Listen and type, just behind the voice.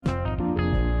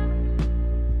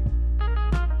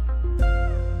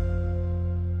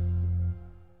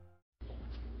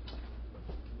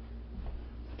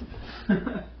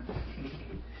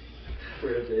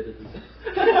Where have they edited this?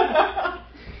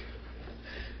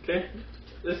 Okay,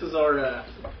 this is our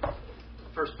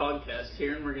first podcast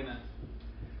here, and we're gonna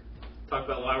talk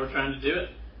about why we're trying to do it.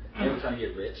 Yeah, we're trying to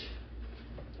get rich.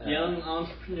 Young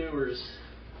entrepreneurs.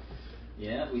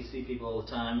 Yeah, we see people all the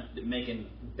time making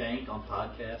bank on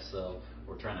podcasts, so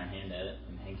we're trying our hand at it,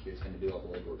 and Hank here's going to do all the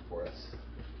legwork for us.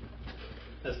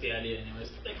 That's the idea, anyways.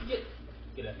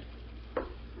 Get at me.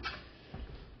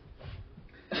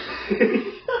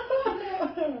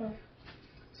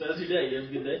 So how's your day? You have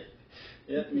a good day?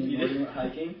 Yep, me and Morgan went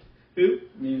hiking. Who?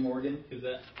 Me and Morgan. Who's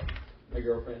that? My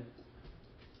girlfriend.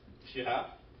 She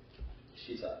hot?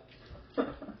 She's hot.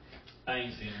 I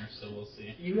ain't seen her, so we'll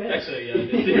see. You have. Actually, yeah, I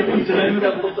did see her one time. A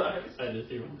couple times. I did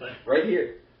see her one time. Right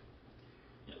here.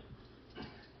 Yep.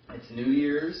 It's New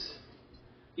Year's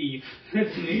Eve.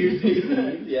 It's New Year's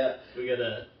Eve. Yeah. We're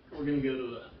gonna go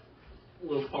to a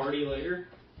little party later.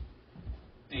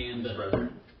 And brother.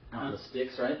 On the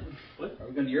sticks, right? What? Are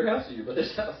we going to your house or your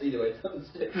brother's house? Either way, it's on the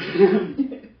sticks.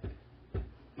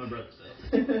 My brother's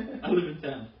house. I live in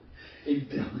town. In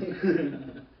Billy.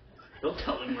 Don't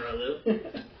tell him where I live.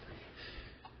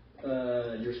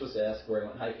 You're supposed to ask where I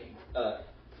went hiking.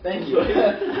 Thank you.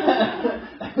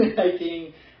 I went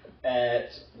hiking at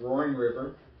Roaring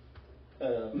River.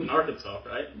 In Arkansas,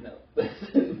 right? No, that's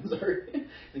in Missouri.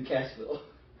 In Cassville.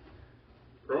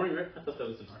 Roaring River? I thought that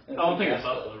was in Arkansas. Oh, I'm thinking of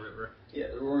Buffalo River. Yeah,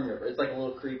 the Roaring River. It's like a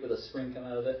little creek with a spring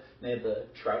coming out of it. And they had the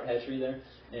trout hatchery there.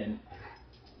 And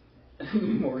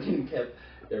Morgan half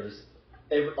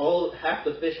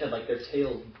the fish had like their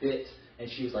tails bit. And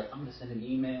she was like, I'm going to send an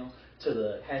email to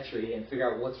the hatchery and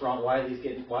figure out what's wrong. Why are these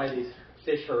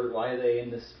fish hurt? Why are they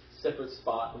in this separate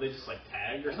spot? Were they just like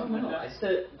tagged or I something don't know. like that? I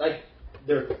said, like,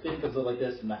 their fins look like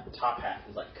this and that top half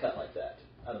is like cut like that.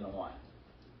 I don't know why.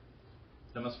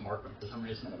 That must mark them for some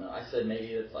reason. I don't know. I said maybe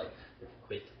it's like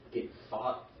they get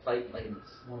fighting, like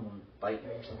one of them fighting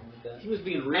or something like that. He was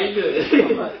being real good.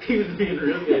 He was being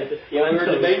real good. Yeah, we were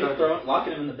debating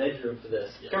locking him in the bedroom for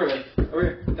this. Yeah. Come here, buddy. Over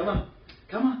here.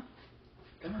 Come on.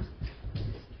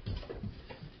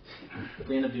 If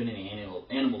we end up doing any animal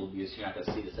abuse, you're not going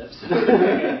to see this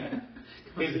episode.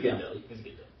 He's a good dog.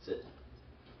 Sit.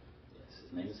 Yes,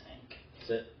 his name is Hank.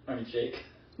 Sit. I mean, shake.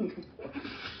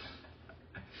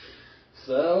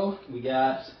 So, we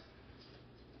got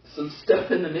some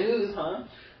stuff in the news, huh?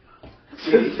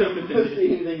 See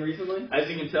anything recently? As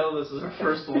you can tell, this is our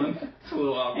first one. It's a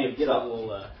little awkward, Get up.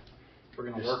 We're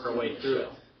going to work our way through it.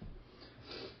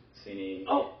 See any...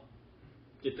 Oh!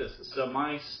 Get this. So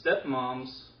my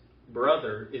stepmom's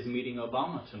brother is meeting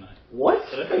Obama tonight. What?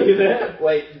 Did I tell you that?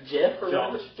 Wait, Jeff or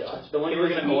Josh. The one you were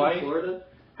going to meet in Florida?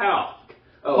 How?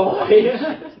 Oh, Hawaii.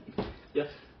 Yes.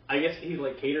 I guess he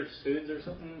like caters foods or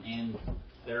something, and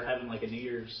they're having like a New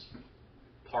Year's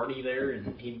party there,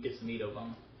 and he gets to meet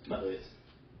Obama. By the way, it's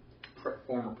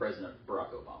former President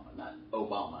Barack Obama, not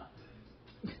Obama.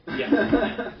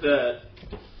 Yeah, the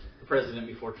president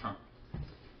before Trump.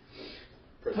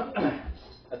 I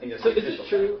think that's So the is official it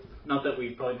true? title. Not that we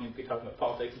probably need to be talking about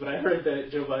politics, but I heard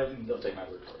that Joe Biden. Don't take my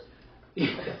word for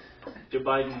it. Joe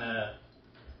Biden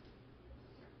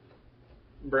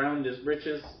browned his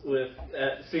britches with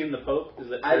seeing the Pope. Is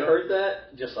that true? I've heard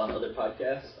that just on other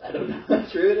podcasts. I don't know how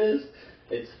true it is.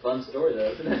 It's a fun story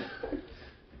though, isn't it?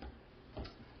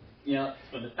 You know,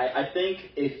 I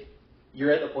think if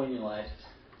you're at the point in your life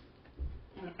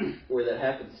where that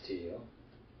happens to you,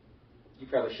 you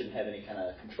probably shouldn't have any kind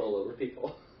of control over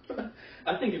people.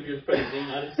 I think if you're the president of the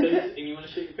United States and you want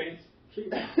to shake your pants, shake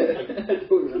your pants. Like,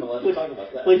 we weren't allowed to talk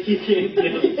about that. Like you can't get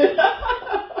it.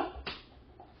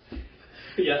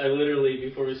 Yeah, I literally,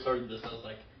 before we started this, I was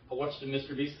like, I watched the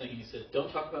Mr. Beast thing, and he said,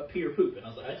 don't talk about pee or poop. And I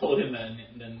was like, I told him that,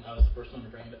 and then I was the first one to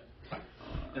bring it up.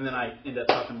 And then I ended up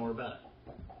talking more about it.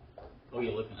 What are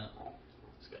you looking at?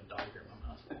 Just got a dog here in my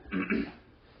mouth.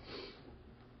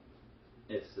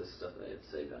 It's the stuff that I had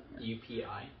saved on here.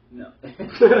 UPI? No. What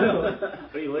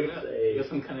are you looking at? You got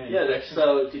some kind of infection?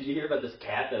 So, did you hear about this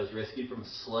cat that was rescued from a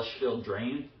slush-filled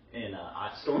drain in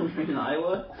a storm drain in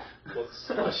Iowa? What's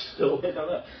slush-filled? I don't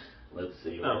know. Let's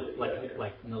see. Oh,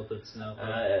 like melted snow.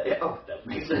 That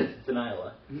makes sense. It's in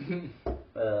Iowa.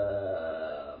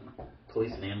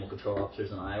 Police and animal control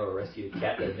officers in Iowa rescued a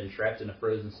cat that had been trapped in a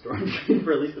frozen storm drain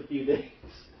for at least a few days.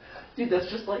 Dude, that's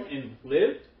just like... And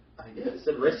lived? I guess it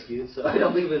said rescued, so I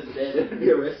don't think it was dead. It would be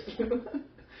a rescue.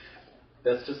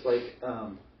 That's just like...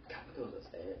 God, look at those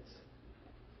ads.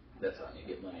 That's how you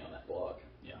get money on that blog.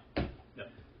 Yeah. Yep.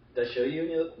 Did I show you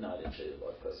any of it? No, I didn't show you the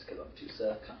blog post because I'm too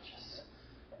self-conscious.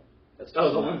 That's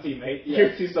the ones you made? Yeah.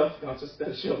 You're too self-conscious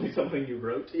to show me something you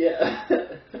wrote? Yeah.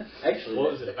 Actually,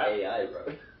 what was it the about? AI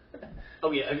wrote.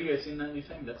 Oh yeah, have you guys seen that new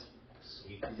thing? That's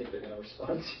sweet. I think they're gonna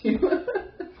respond to you.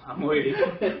 I'm waiting.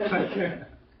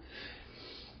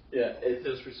 Yeah, It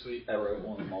was pretty sweet. I wrote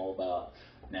one of them all about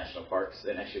national parks,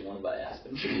 and actually one about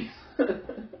aspen trees.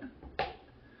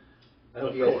 I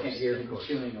hope you guys can't hear him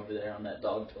chewing over there on that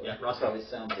dog toy. Yeah, Ross probably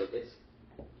sounds like it's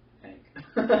Hank.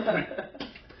 Come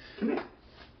here.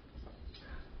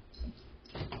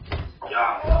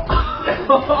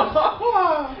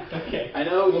 Okay. I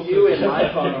know you and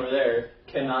my phone over there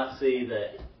cannot see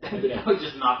that the dog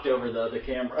just knocked over the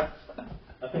camera.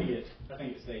 I think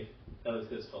it's safe. That was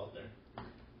his fault there.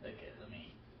 Okay, let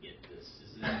me get this.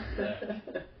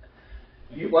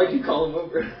 Why'd you call him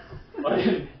over?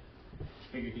 I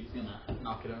figured he's gonna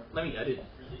knock it over. I didn't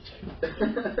really check.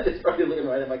 It's probably looking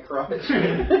right at my crotch.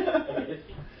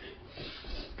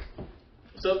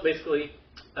 So basically,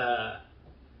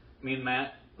 me and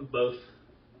Matt both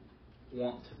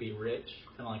want to be rich,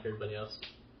 kind of like everybody else.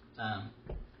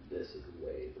 This is the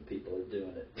way the people are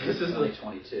doing it. This is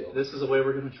 2022. This is the way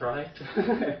we're going to try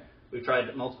it. We've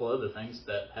tried multiple other things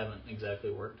that haven't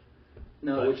exactly worked.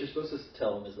 No, but what you're supposed to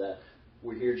tell them is that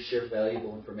we're here to share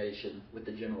valuable information with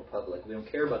the general public. We don't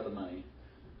care about the money.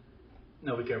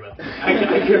 No, we care about the money.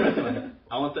 I care about the money.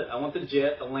 I want the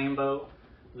jet, the Lambo,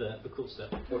 the cool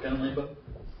stuff. What kind of Lambo?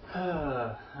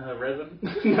 Red one?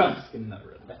 No, I'm just kidding, not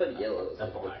red. I thought yellow was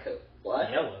That's like a black. coat. Black?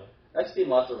 Yellow. I've seen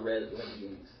lots of red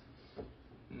Lamborghinis.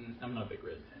 I'm not a big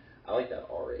red fan. I like that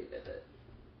R8 at that.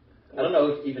 I don't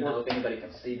know if anybody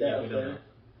can see that. Yeah, we don't know.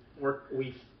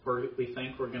 We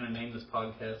think we're going to name this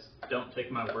podcast. Don't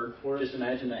take my word for it. Just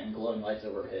imagine that and glowing lights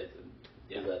over our heads.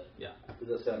 Yeah. Does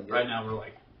that sound good? Right now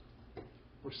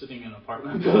we're sitting in an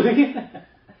apartment building.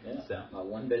 Yeah. So. My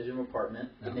one-bedroom apartment.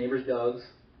 No. The neighbors' dogs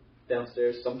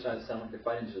downstairs sometimes sound like they're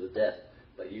fighting to the death,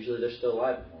 but usually they're still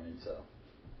alive in the morning. So.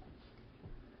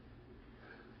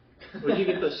 Where'd you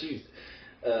get those shoes?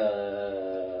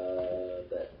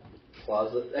 That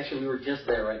Plaza. Actually, we were just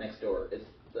there right next door. It's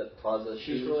the Plaza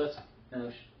Shoes for Less?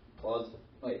 No, Plaza.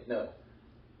 Wait, no.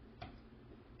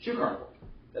 Shoe Carnival.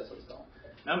 That's what it's called.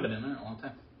 I haven't been in there in a long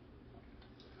time.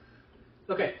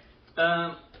 Okay.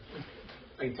 I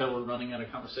can tell we're running out of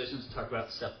conversations to talk about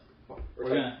stuff. We're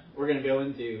gonna go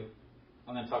into.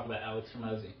 I'm gonna talk about Alex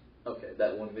Hormozi. Okay,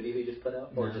 that one video he just put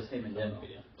out, or just him in general?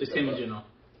 Just him in general.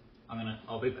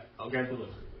 I'll be back. I'll grab the look.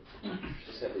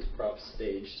 Just have these props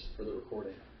staged for the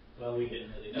recording. Well, we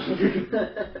didn't really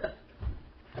know.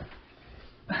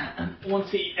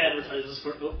 Once he advertises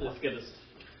for, let's get us.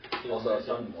 Also, I was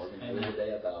talking to Morgan the other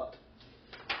day about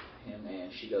him,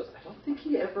 and she goes, I don't think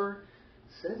he ever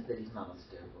says that he's not on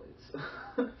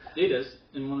steroids. He does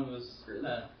in one of his. Really?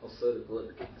 Well, so did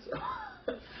Glitter King. So.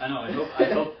 I know. I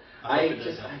hope. I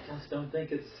just don't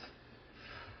think it's.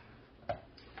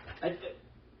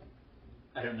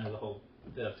 I don't know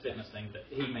the fitness thing, but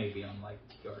he may be on like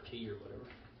TRT or whatever.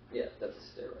 Yeah, that's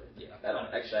a steroid. Yeah. I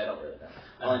don't really know.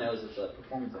 All I know is it's a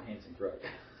performance-enhancing drug.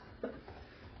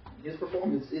 His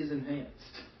performance is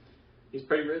enhanced. He's a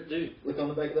pretty ripped dude. Look on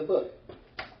the back of the book.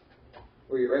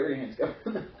 Right where your hands go.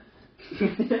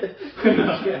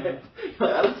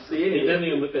 I don't see anything. He doesn't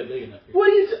even look that big enough. What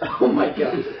are you? Oh my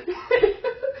god!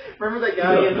 Remember that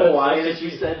guy in Hawaii that you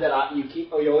said that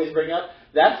you always bring up?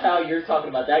 That's how you're talking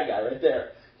about that guy right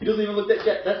there. He doesn't even look that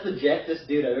jacked. That's the jackedest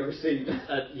dude I've ever seen.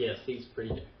 Yes, he's pretty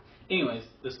jacked. Anyways,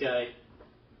 this guy,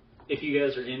 if you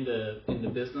guys are into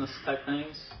business type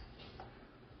things,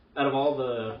 out of all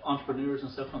the entrepreneurs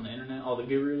and stuff on the internet, all the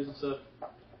gurus and stuff,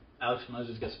 Alex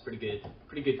Hormozi's got some pretty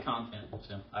good content.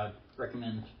 So I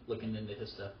recommend looking into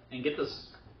his stuff and get this.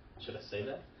 Should I say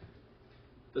that?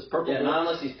 This purple. Yeah, book. not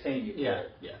unless he's paying you. Yeah.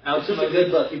 Alex Hormozi, a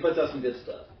good book. He puts out some good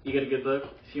stuff. You get a good book.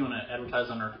 If you want to advertise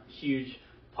on our huge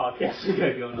podcast we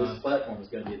got going on, this platform is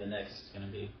going to be the next. It's going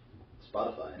to be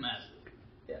Spotify. massive.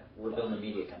 Yeah, we're building a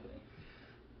media company.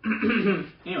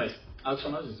 Anyways, Alex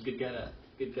Hormozi is a good guy to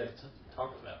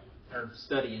talk about or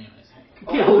study. Anyways,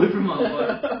 Oh. get away from my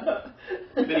water.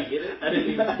 Did he get it? I didn't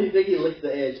even. I think he licked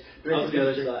the edge. Drinks the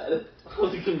other side.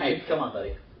 Hank, come on,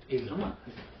 buddy. Come on.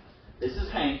 This is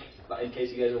Hank. In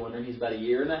case you guys are wondering, he's about 1.5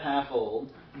 years old.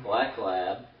 Black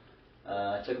lab.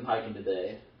 I took him hiking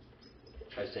today.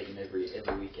 Try to take him every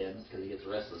weekend because he gets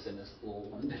restless in this little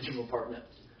one-bedroom apartment.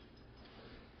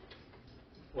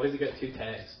 Why has he got 2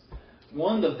 tags?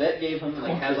 One, the vet gave him,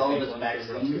 has all of his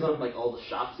vaccines on, all the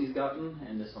shots he's gotten,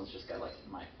 and this one's just got,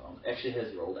 my phone. Actually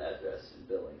has your old address and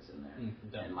Billings in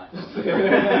there. And my phone.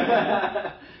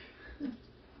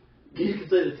 You can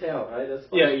say the town, right? That's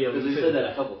fine. Yeah. Because we said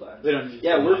that a couple times.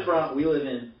 We live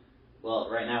in,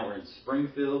 right now we're in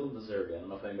Springfield, Missouri. I don't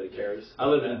know if anybody cares. I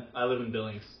live in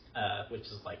Billings, which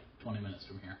is 20 minutes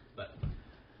from here. But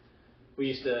we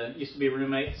used to be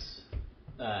roommates,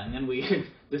 and then we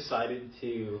decided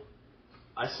to.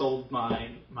 I sold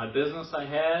my business I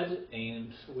had,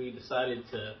 and we decided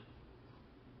to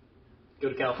go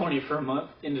to California for a month.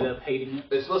 Ended up hating it.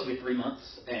 It was supposed to be 3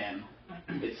 months, and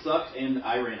it sucked, and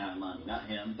I ran out of money. Not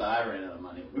him, but I ran out of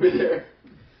money when we were there.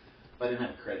 But I didn't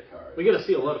have a credit card. We got to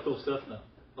see a lot of cool stuff, though.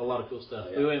 A lot of cool stuff.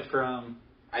 Oh, yeah. We went from...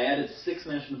 I added 6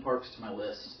 national parks to my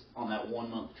list on that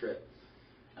 1 month trip.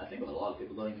 I think a lot of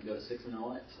people don't even go to 6 in their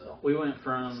life, so... We went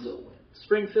from Still win.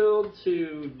 Springfield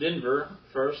to Denver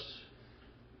first,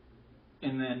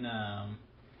 and then...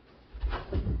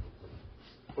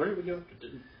 where did we go?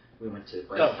 We went to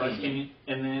Bryce Canyon.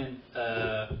 And then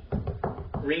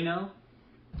Reno,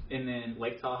 and then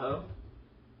Lake Tahoe,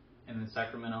 and then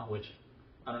Sacramento, which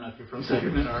I don't know if you're from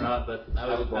Sacramento or not, but I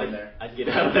was born there. I'd get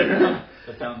out of there.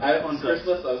 On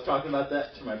Christmas, I was talking about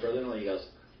that to my brother-in-law. He goes,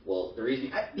 well, the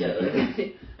reason...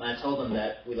 and I told him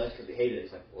that we left because we hated it.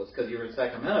 He's like, well, it's because you were in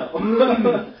Sacramento.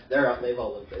 They've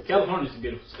all lived there. California's a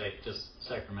beautiful state. Just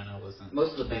Sacramento wasn't...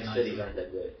 Most of the big cities aren't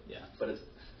that good. Yeah. But it's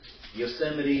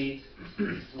Yosemite,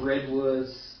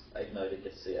 Redwoods... I didn't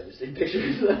get to see it. I've just seen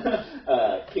pictures.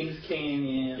 Kings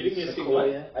Canyon, you didn't get to see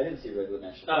Sequoia. I didn't see Redwood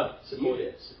National Park. Oh,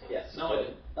 Sequoia. Yeah, No, I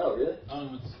didn't. Oh, really? I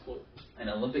only went to Sequoia. And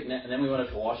and then we went up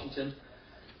to Washington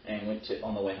and went to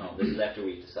on the way home. This is after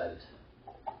we decided,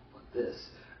 fuck this.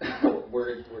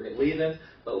 we're leaving,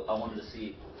 but I wanted to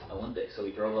see Olympics, so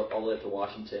we drove up all the way up to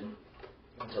Washington,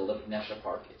 went to Olympic National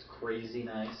Park. It's crazy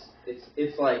nice.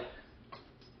 It's like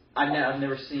I've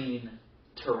never seen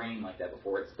terrain like that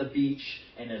before. It's the beach,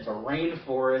 and it's a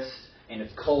rainforest, and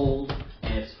it's cold,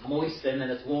 and it's moist, and then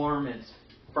it's warm, and it's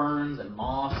ferns and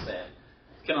moss, and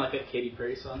kind of like that Katy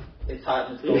Perry song. It's hot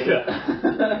and it's cold.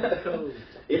 Yeah. Cold.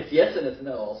 It's yes and it's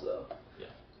no also.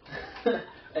 Yeah.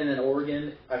 And then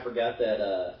Oregon, I forgot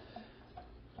that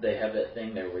they have that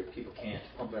thing there where people can't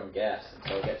pump their own gas, and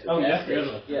so I got to a gas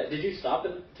station. Yeah. Did you stop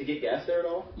to get gas there at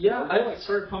all? Yeah, I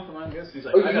started pumping my own gas. He's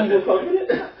like, oh, you were pumping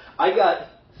it?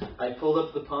 I pulled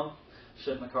up the pump,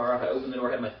 shut my car off, I opened the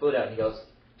door, had my foot out, and he goes,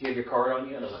 do you have your card on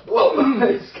you? And I was like, whoa,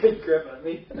 it's good grip on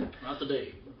me. Not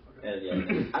today. And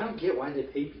yeah, I don't get why they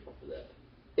pay people for that.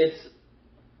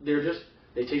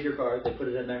 They take your card, they put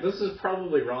it in there. This is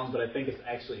probably wrong, but I think it's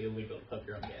actually illegal to pump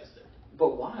your own gas there.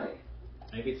 But why?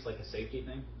 Maybe it's like a safety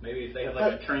thing. Maybe if they have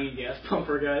like a trained gas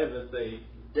pumper guy that they...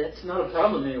 That's not a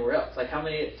problem anywhere else. Like, how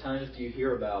many times do you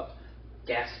hear about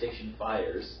gas station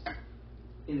fires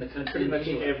in the country? Pretty much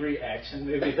in every action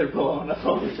movie they're blowing up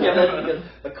all the time. Yeah, that's because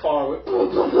the car went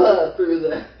through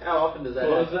the... How often does that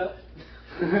happen? What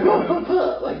was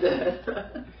that? Like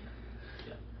that.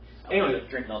 Yeah. Anyway, I'm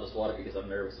drinking all this water because I'm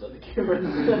nervous about the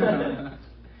camera.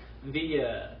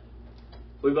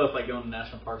 We both like going to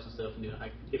national parks and stuff and doing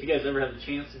hiking. If you guys ever have the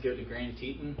chance to go to Grand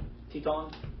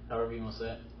Teton, however you want to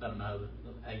say it, I don't know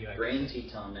how you actually Grand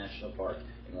Teton National Park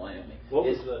in Wyoming. What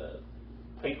was the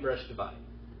Paintbrush Divide?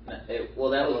 That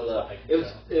was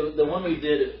the one we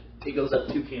did. It goes up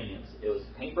 2 canyons. It was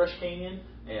Paintbrush Canyon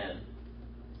and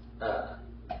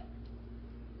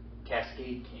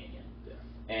Cascade Canyon.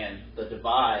 Yeah. And the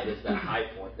divide is that high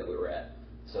point that we were at.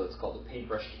 So it's called the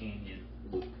Paintbrush Canyon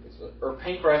Loop, or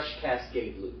Paintbrush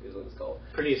Cascade Loop is what it's called.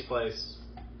 Prettiest place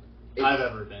I've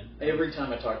ever been. Every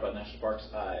time I talk about national parks,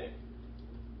 I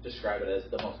describe it as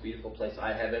the most beautiful place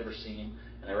I have ever seen,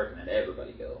 and I recommend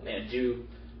everybody go and do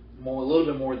a little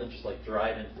bit more than just like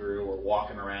driving through or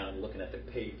walking around and looking at the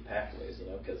paved pathways,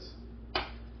 because.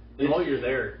 And while you're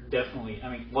there,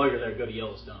 while you're there, go to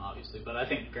Yellowstone, obviously. But I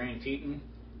think Grand Teton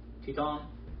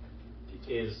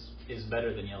is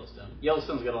better than Yellowstone.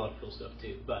 Yellowstone's got a lot of cool stuff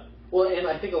too, but and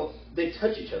I think they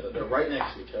touch each other. They're right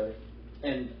next to each other.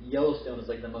 And Yellowstone is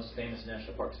like the most famous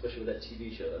national park, especially with that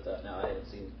TV show that's out now. I haven't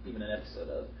seen even an episode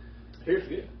of. Here's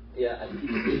good. Yeah, I keep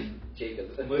seeing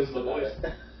Jacob. Lose the voice.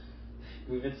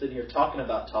 We've been sitting here talking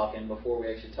about talking before we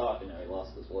actually talk, and now he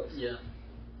lost his voice. Yeah.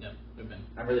 Yeah, we've been.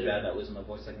 I'm really bad about losing my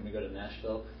voice. Like when we go to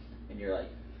Nashville, and you're like,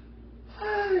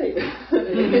 "Hi,"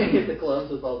 and you hit the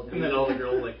clubs with all the. And then all the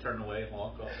girls like turn away and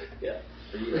walk off. Yeah.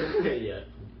 For you. Yeah.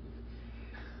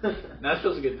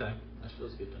 Nashville's a good time.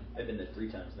 I've been there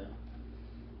 3 times now.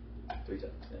 3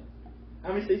 times. Yeah.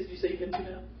 How many states did you say you've been to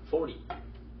now? 40.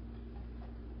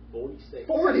 40 states.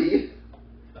 40.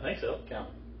 I think so. Count.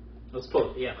 Let's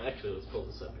pull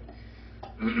this up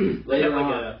here. Later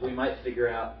on, we might figure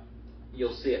out.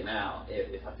 You'll see it now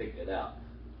if I figure it out.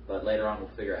 But later on,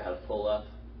 we'll figure out how to pull up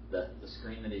the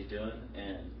screen that he's doing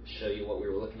and show you what we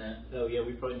were looking at. Oh yeah,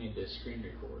 we probably need to screen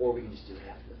record. Or we can just do it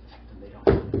after the fact, and they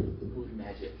don't movie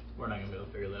magic. We're not gonna be able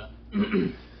to figure that.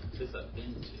 States I've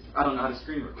been to. I don't know how to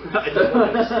screen record. I don't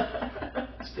know.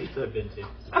 States I've been to.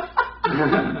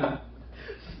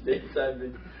 states I've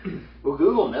been. Well,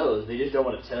 Google knows. They just don't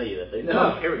want to tell you that they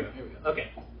know. No, here we go.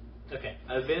 Okay.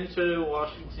 I've been to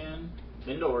Washington,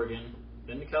 been to Oregon,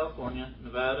 been to California,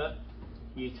 Nevada,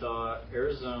 Utah,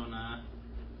 Arizona,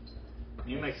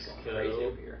 New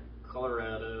Mexico,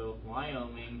 Colorado,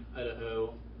 Wyoming,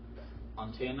 Idaho,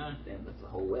 Montana. Damn, that's the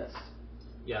whole West.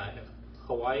 Yeah, I have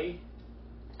Hawaii.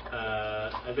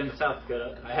 I've been to South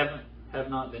Dakota. I have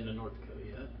not been to North Dakota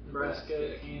yet.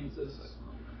 Nebraska, Kansas.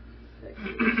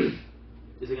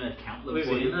 Is it going to count them for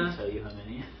you and tell you how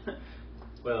many?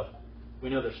 Well, we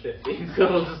know there's 50,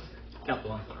 so we'll just count the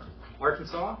ones that are.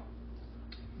 Arkansas,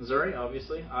 Missouri,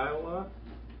 obviously, Iowa,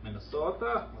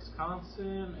 Minnesota,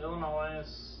 Wisconsin, Illinois,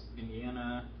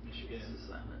 Indiana, Michigan,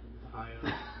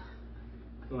 Ohio,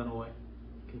 Illinois,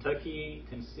 Kentucky,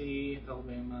 Tennessee,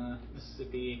 Alabama,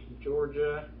 Mississippi,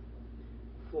 Georgia,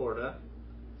 Florida,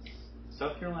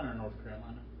 South Carolina or North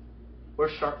Carolina?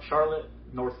 Where's Charlotte,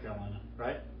 North Carolina,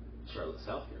 right? Charlotte,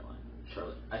 South Carolina.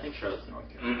 Charlotte. I think Charlotte's North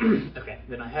Carolina. Okay,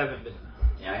 then I haven't been.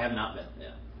 Yeah, I have not been.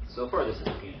 Yeah. So far, this is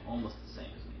looking almost the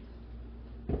same as me.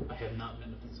 I have not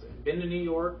been to Pennsylvania. Been to New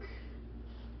York.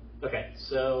 Okay,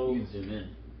 so. You can zoom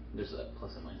in. There's a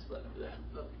plus and minus button over there.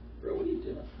 Oh. Bro, what are you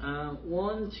doing?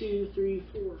 1, 2, 3,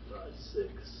 4, 5, 6,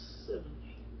 7, 8,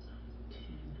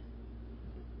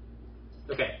 9,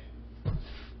 10. Okay.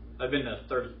 I've been to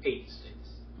 38 states.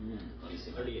 Let me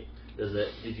see. 38.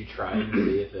 Did you try and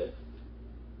see if it?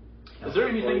 Is there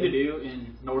anything to do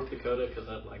in North Dakota? Because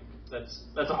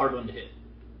that's a hard one to hit.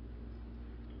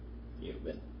 You've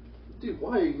been. Dude,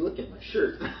 why are you looking at my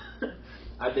shirt?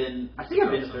 I think I've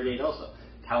been to 38 also.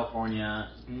 California.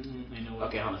 I know.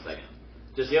 Okay, hold on a second.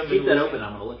 Just keep that open.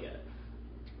 I'm gonna look at it.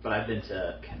 But I've been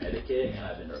to Connecticut and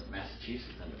I've been to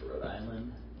Massachusetts. I've been to Rhode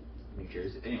Island, New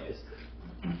Jersey. Anyways,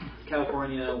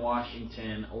 California,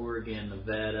 Washington, Oregon,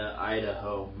 Nevada,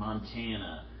 Idaho,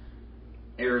 Montana,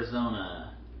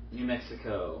 Arizona, New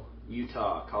Mexico,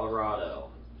 Utah, Colorado.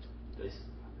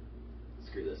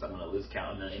 Screw this. I'm going to lose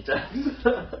count a million times.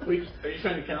 Are you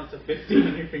trying to count to 50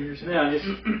 on your fingers? No, I'm just...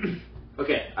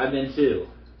 Okay, I've been to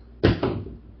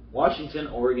Washington,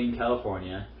 Oregon,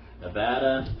 California,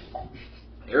 Nevada,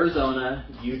 Arizona,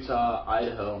 Utah,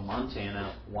 Idaho,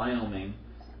 Montana, Wyoming,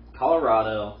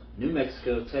 Colorado, New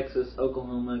Mexico, Texas,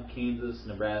 Oklahoma, Kansas,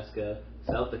 Nebraska,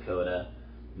 South Dakota,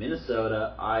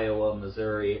 Minnesota, Iowa,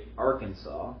 Missouri,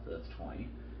 Arkansas, so that's 20,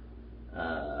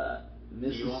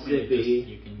 Mississippi.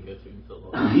 You can go through and fill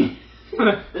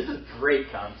all. This is great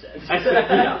content. I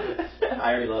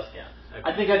already lost count. Okay.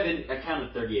 I think I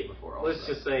counted 38 before. Also. Let's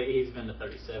just say he's been to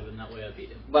 37. That way I beat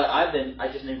him. But I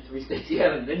just named 3 states you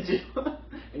haven't been to,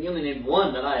 and you only named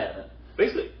 1 that I haven't.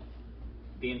 Basically,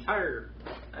 the entire.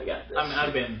 I got this. I mean,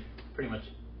 I've been pretty much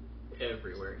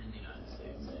everywhere in the United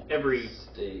States. Every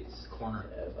states corner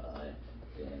have I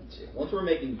been to. Once we're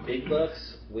making big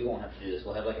bucks, we won't have to do this.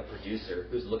 We'll have like a producer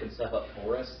who's looking stuff up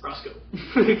for us. Roscoe.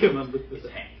 Come on, look this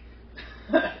up. Hank.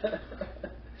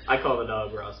 I call the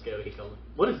dog Roscoe. He called him.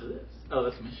 What is this? Oh,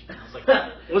 that's Michigan. I was like,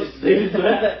 what state is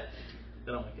that?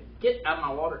 I don't like it. Get out of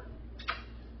my water.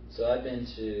 So I've been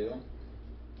to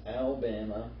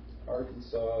Alabama,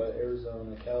 Arkansas,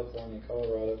 Arizona, California,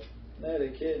 Colorado,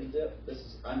 Connecticut, and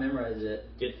I memorized it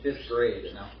in 5th grade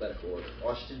in alphabetical order.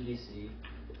 Washington, D.C.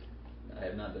 I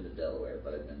have not been to Delaware,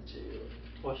 but I've been to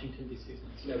Washington, D.C.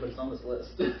 Yeah, but it's on this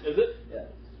list. Is it? Yeah.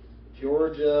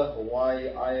 Georgia, Hawaii,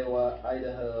 Iowa,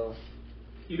 Idaho.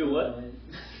 You do what?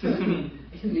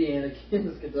 Indiana,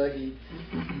 Kansas, Kentucky,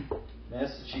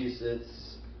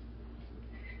 Massachusetts,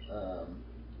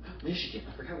 Michigan.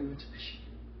 I forgot we went to Michigan,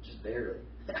 just barely.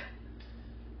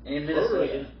 And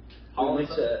Minnesota.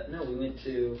 We went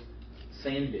to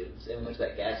Sand Dunes, and we went to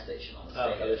that gas station on the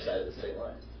other side of the state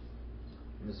line.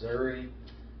 Missouri,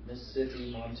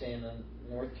 Mississippi, Montana,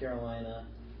 North Carolina,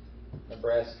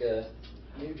 Nebraska,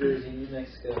 New Jersey, New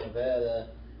Mexico, Nevada,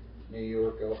 New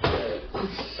York, Ohio,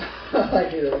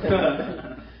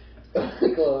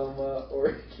 Oklahoma,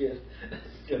 Oregon.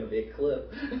 It's gonna be a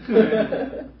clip.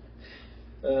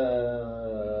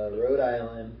 Rhode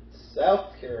Island,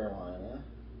 South Carolina.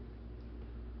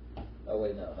 Oh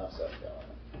wait, no, not South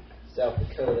Carolina. South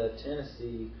Dakota,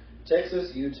 Tennessee,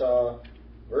 Texas, Utah,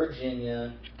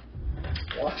 Virginia,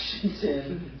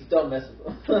 Washington. Don't mess with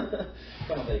them.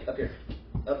 Come on, buddy. Up here.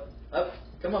 Up.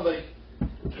 Come on, buddy.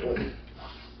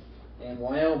 And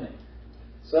Wyoming.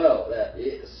 So that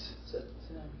is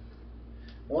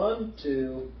 1,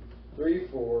 2, 3,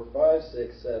 4, 5,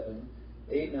 6, 7,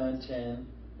 8, 9, 10,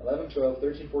 11, 12,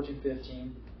 13, 14,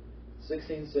 15,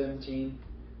 16, 17,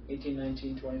 18,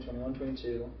 19, 20, 21,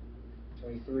 22,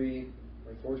 23,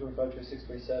 24, 25, 26,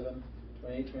 27,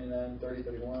 28, 29, 30,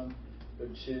 31,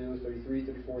 32, 33,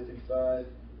 34, 35,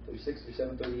 36,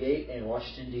 37, 38, and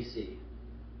Washington, D.C.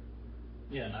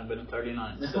 Yeah, and I've been at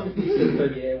 39. So.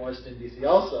 38 in Washington, D.C.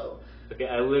 also. Okay,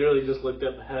 I literally just looked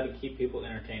up how to keep people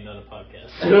entertained on a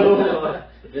podcast.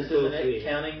 This isn't it.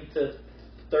 Counting to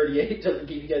 38 doesn't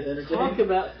keep you guys entertained. Talk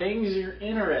about things you're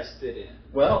interested in.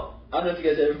 Well, I don't know if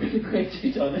you guys ever been to Grand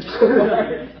Teton.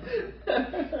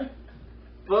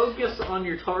 Focus on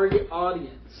your target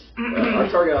audience. Our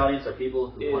target audience are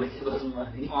people who want to give us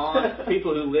money.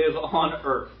 People who live on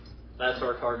Earth. That's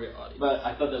our target audience. But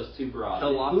I thought that was too broad.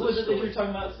 Who was it that you were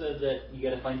talking about? Said that you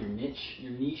got to find your niche.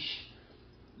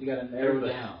 You got to narrow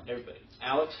down. Everybody.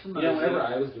 Alex from whenever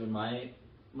I was doing my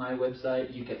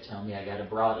website, you kept telling me I got to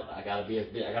broaden it. I got to be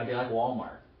like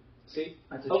Walmart. See,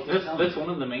 that's one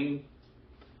of the main.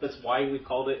 That's why we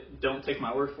called it. Don't take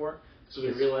my word for it. So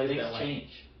we realized that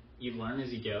change. You learn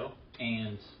as you go,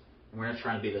 and we're not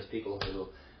trying to be those people who.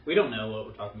 We don't know what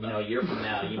we're talking about. You know, a year from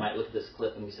now, you might look at this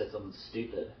clip and we said something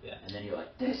stupid. Yeah. And then you're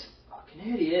like, this fucking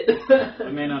idiot.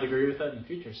 We may not agree with that in the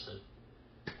future, so.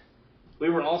 We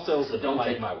were also. So don't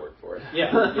take my word for it.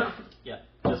 Yeah.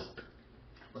 Just.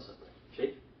 What's up,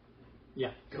 Jake?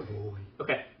 Yeah. Go boy.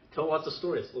 Okay. Tell lots of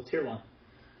stories. Let's hear one.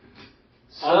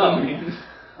 Man.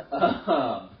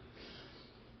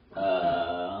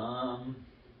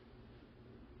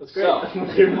 That's great. Okay,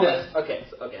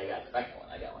 I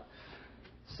got one.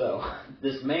 So,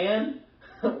 this man...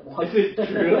 Is it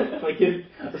true? Like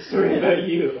a story about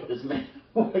you. This man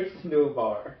walks into a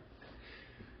bar.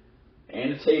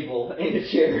 And a table, and a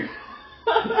chair.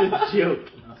 It's a joke.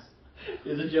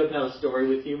 It's a joke, not a story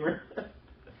with humor.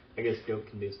 I guess joke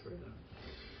can be a story,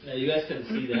 though. No, you guys couldn't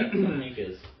see that. Hank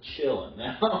is chilling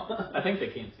now. I think they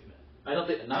can see that. I don't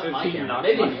think... Not my camera.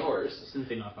 Maybe on yours. Since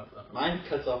they knocked my phone. Mine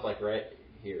cuts off like right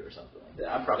here or something like that.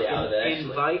 I'm probably out of it,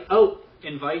 actually.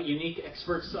 Invite unique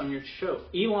experts on your show.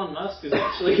 Elon Musk is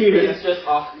actually here. He's just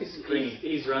off the screen.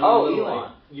 He's running.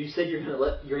 Elon! You said you're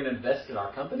gonna invest in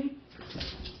our company?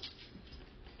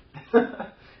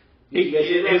 He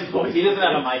doesn't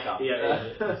have a mic on.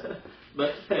 Yeah.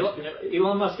 But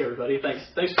Elon Musk, everybody. Thanks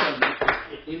for coming.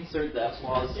 Insert that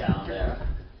applause down there.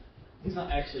 He's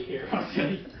not actually here.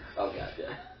 Oh,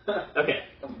 gotcha. Okay.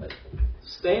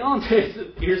 Stay on.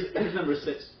 Here's number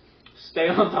 6. Stay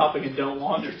on topic and don't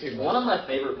wander too much. One of my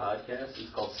favorite podcasts is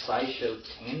called SciShow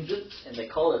Tangents, and they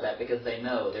call it that because they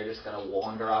know they're just going to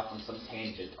wander off on some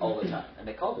tangent all the time, and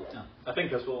they called it that. No, I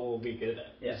think that's what we'll be good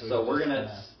at. Yeah. So we're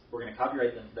gonna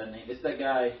copyright that name. It's that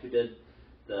guy who did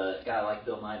the guy like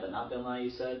Bill Nye, but not Bill Nye. You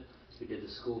said who did the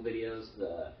school videos,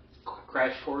 the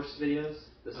crash course videos,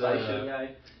 the SciShow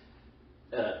guy.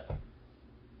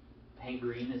 Hank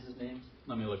Green is his name.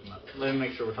 Let me look him up. Let me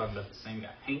make sure we're talking about the same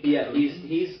guy. Hank. Yeah,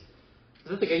 he's. Is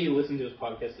that the guy you listen to his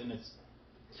podcast and it's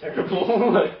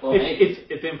terrible?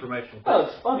 It's informational. Oh,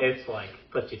 it's fun. It's like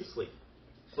puts you to sleep.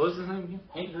 What was his name again?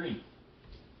 Hank Green.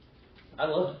 I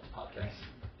love podcasts.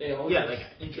 They always have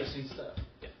interesting stuff.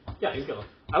 Yeah, he's good.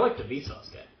 I like the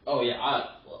Vsauce guy. Oh yeah,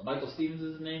 Michael Stevens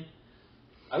is his name.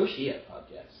 I wish he had a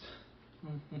podcast.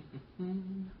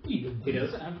 He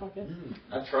doesn't have a podcast?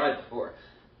 I've tried before.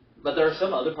 But there are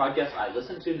some other podcasts I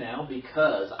listen to now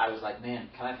because I was like, man,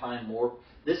 can I find more?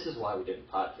 This is why we did a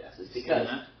podcast. It's because...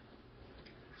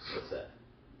 What's that?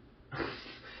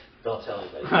 Don't tell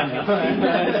anybody. I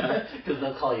know. Because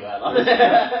they'll call you out on it.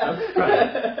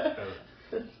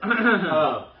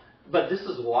 But this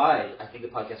is why I think the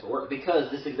podcast will work.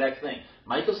 Because this exact thing.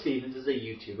 Michael Stevens is a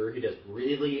YouTuber who does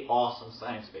really awesome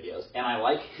science videos. And I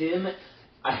like him...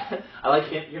 I like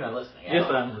him. You're not listening. Yes,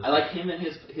 I'm listening. I like him and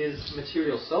his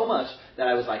material so much that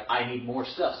I was like, I need more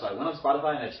stuff. So I went on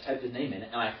Spotify and I just typed his name in it,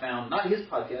 and I found not his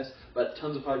podcast, but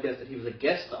tons of podcasts that he was a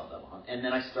guest on them on. And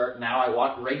then I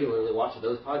regularly watch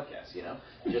those podcasts,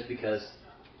 just because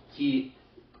he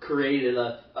created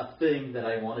a thing that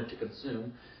I wanted to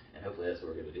consume, and hopefully that's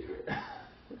what we're going to do here.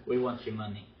 We want your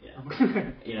money. Yeah.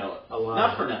 A lot.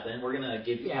 Not for nothing. We're going to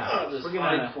give you this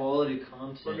high quality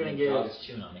content. We're going to give dog is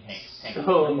chewing on me. Hank.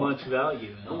 So much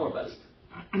value. No more, buddy.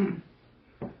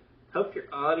 Help your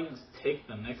audience take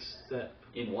the next step.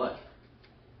 In what?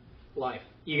 Life.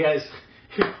 You guys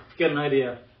get an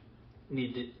idea.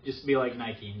 Need to just be like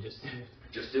Nike and just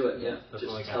do it. Yeah. That's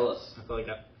just tell us. That's all I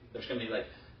got. There's going to be like,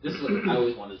 this is what I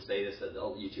always wanted to say this, that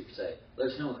all the YouTubers say.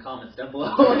 Let us know in the comments down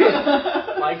below.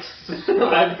 Like,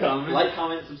 subscribe, comment. Like,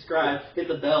 comment, subscribe. Hit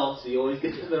the bell so you always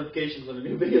get the notifications when a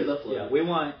new video is uploaded. Yeah, we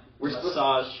want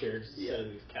massage chairs instead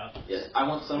of these couches. Yes, I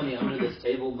want somebody under this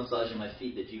table massaging my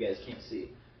feet that you guys can't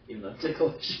see, even though it's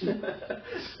ticklish.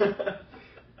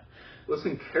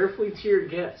 Listen carefully to your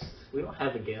guests. We don't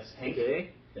have a guest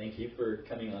today. Thank you for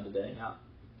coming on today. Yeah.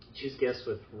 Choose guests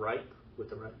with the right.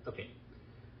 Okay.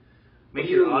 Make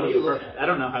your audio perfect. I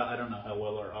don't know how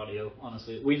well our audio,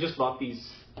 honestly. We just bought these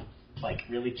like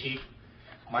really cheap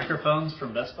microphones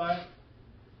from Best Buy.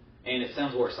 And it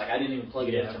sounds worse. Like I didn't even plug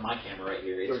it into my camera right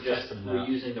here. It's just we're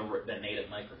using the native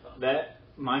microphone.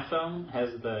 My phone has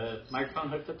the microphone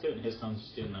hooked up to it, and his phone's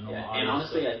just doing the normal audio. And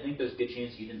honestly, I think there's a good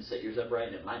chance you didn't set yours up right,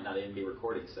 and it might not even be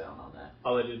recording sound on that.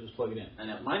 All I did was plug it in. I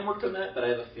know mine worked on that, but I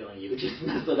have a feeling you would just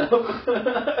mess it up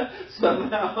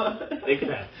somehow. It could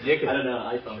happen. I don't know.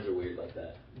 iPhones are weird like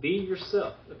that. Be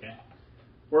yourself. Okay.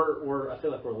 I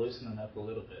feel like we're loosening up a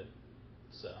little bit.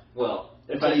 So. Well,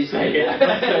 until you say it,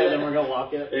 then we're gonna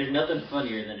walk it. There's nothing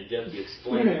funnier than a joke you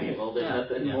explain to people. There's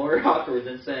nothing more awkward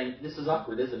than saying, "This is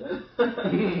awkward, isn't it?"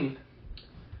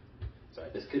 Sorry,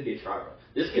 this could be a trial.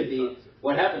 This could be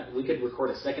what happened. We could record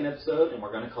a second episode, and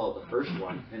we're going to call it the first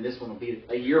one, and this one will be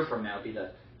a year from now. Be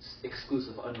the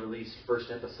exclusive, unreleased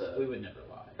first episode. We would never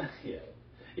lie.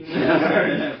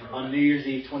 Yeah. On New Year's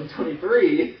Eve,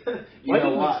 2023. Why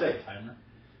didn't we set a timer?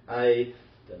 I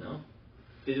don't know.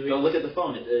 Go look at the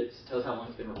phone. It tells how long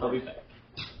it's been recorded. I'll be back.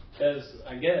 Because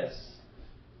I guess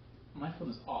my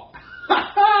phone is off.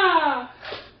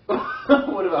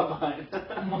 What about mine?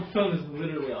 My phone is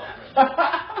literally off right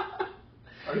now.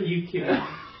 Are you kidding?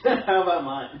 How about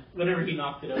mine? Whenever he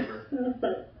knocked it over.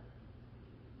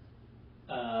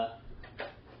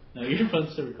 No, your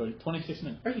phone's still recording. 26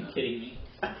 minutes. Are you kidding me?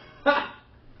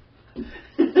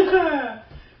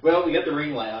 Well, we got the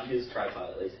ring light on his tripod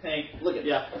at least. Hank, look at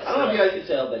that. I don't know if you guys can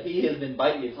tell, but he has been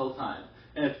biting you the whole time.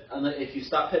 And if you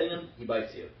stop petting him, he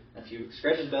bites you. If you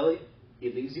scratch his belly,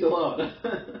 he leaves you alone.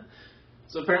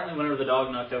 So apparently whenever the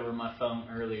dog knocked over my phone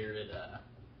earlier, it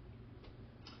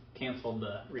canceled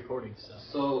the recording stuff.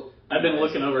 So I've been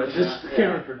looking over at this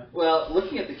camera for now. Well,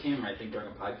 looking at the camera, I think during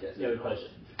a podcast. Yeah, we probably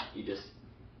shouldn't. You just...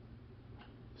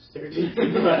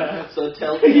 So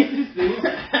tell me.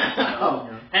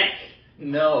 Hank,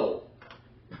 no.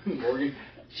 Morgan,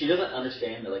 she doesn't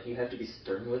understand that, like, you have to be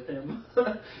stern with him.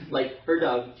 Like, her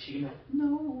dog, she can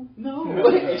go, no.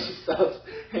 And she stops.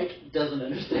 Hank doesn't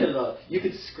understand at all. You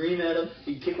could scream at him,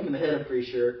 you could kick him in the head, I'm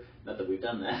pretty sure. Not that we've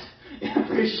done that. I'm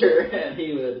pretty sure. And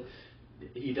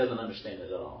he doesn't understand it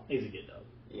at all. He's a good dog.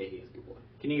 Yeah, he's a good boy.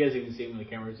 Can you guys even see him in the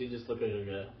cameras? He just looks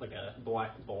like a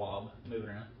black blob moving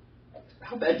around.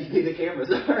 How bad do you think the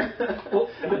cameras are? Well,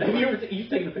 you've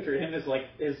taken a picture of him, his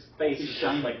face is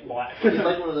shiny like black. It's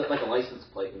like one of the, like a license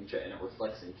plate when you try and it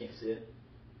reflects and you can't see it.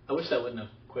 I wish that wouldn't have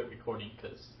quit recording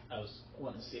because I was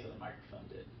wanting to see how the microphone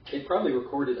did. It probably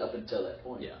recorded up until that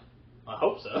point. Yeah. I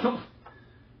hope so.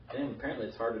 And apparently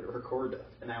it's harder to record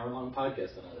an hour-long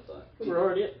podcast than I thought. We're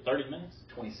already at 30 minutes.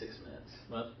 26 minutes.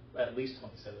 Well, at least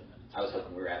 27 minutes. I was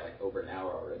hoping we were at like over an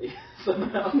hour already.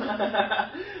 Somehow.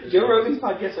 Joe Rogan's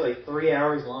podcasts are like 3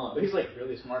 hours long. But he's like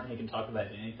really smart and he can talk about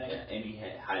anything. Yeah, and he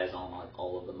has on like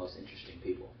all of the most interesting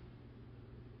people.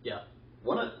 Yeah.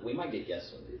 We might get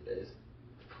guests one of these days.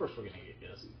 Of course we're going to get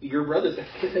guests. Your brother's got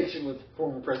a connection with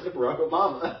former President Barack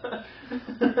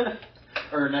Obama.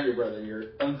 Or not your brother, your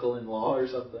uncle-in-law or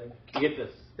something. You get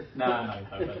this. No, I'm not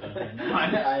going to talk about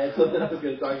that. I had something I was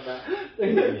going to talk about.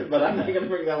 But I'm not going to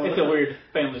bring that one up. It's a weird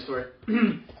family story.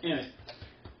 Anyways.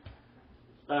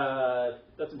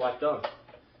 That's a black dog.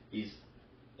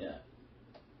 Yeah.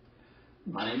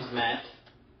 My name's Matt.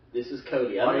 This is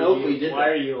Cody. I don't know if we did Why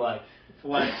are you like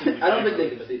flexing? I don't think they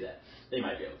can see that. They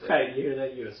might be able to. Hey, you hear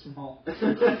that? You're small.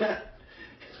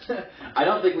 I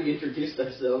don't think we introduced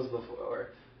ourselves before.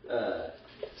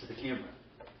 To the camera,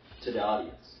 to the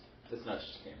audience. It's not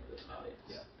just a camera, there's an audience.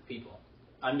 Yeah, people.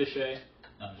 I'm Deshay.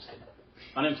 No, I'm just kidding.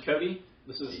 My name's Cody.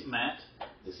 This is Matt.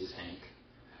 This is Hank.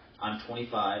 I'm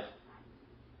 25.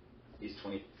 He's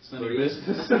 23. It's none of your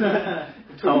business.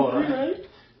 23, right?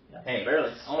 Yeah. Hey,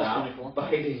 barely. Almost 24.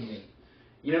 Biting me.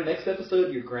 You know, next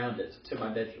episode, you're grounded to my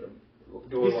bedroom.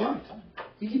 Door locked.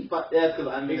 He keeps that's because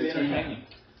I'm entertaining.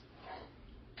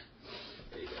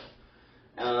 There you go.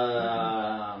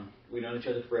 We've known each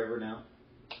other forever now.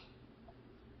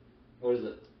 What is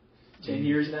it? 10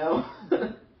 years now?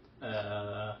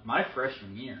 My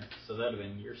freshman year, so that would have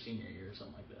been your senior year or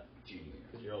something like that. Junior year.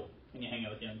 Because you're old and you hang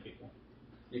out with young people.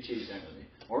 You're 2 years younger than me.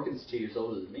 Morgan's 2 years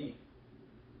older than me.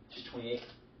 She's 28.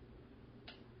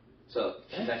 So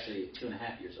she's actually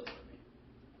 2.5 years older than me.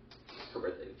 Her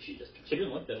birthday, she just turned. She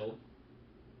didn't look that old.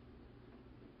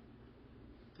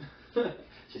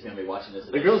 She's going to be watching this.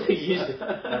 The girls who used it.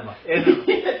 Never mind.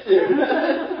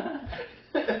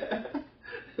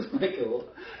 It's quite cool.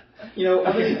 You know, one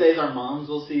of these days our moms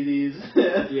will see these.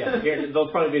 Yeah,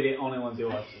 they'll probably be the only ones who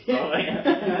watch this.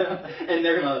 And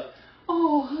they're going to,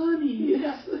 oh, honey,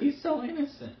 yes, he's so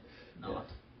innocent. No.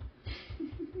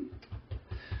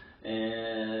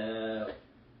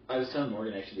 I was telling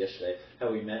Morgan actually yesterday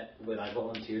how we met when I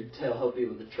volunteered to help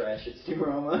people with the trash at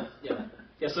Steamorama.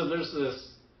 Yeah, so there's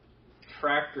this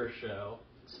tractor show.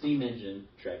 Steam engine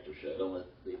tractor show. Don't let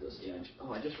leave those steam engine.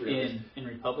 Oh, I just realized. In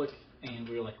Republic, and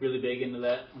we were like really big into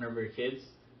that whenever we were kids.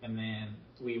 And then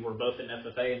we were both in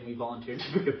FFA, and we volunteered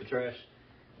to pick up the trash.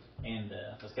 And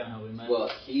that's kind of how we met. Well,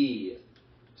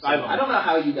 I don't know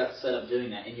how you got set up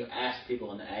doing that, and you asked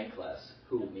people in the ag class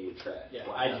who needed trash. Yeah,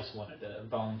 well, I just wanted to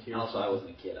volunteer. Also, I wasn't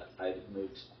a kid. I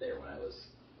moved there when I was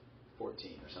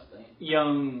 14 or something.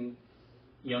 Younger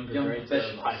Young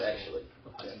professionals, actually.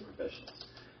 Young professionals.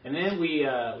 And then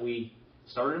we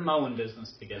started a mowing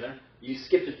business together. You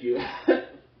skipped a few.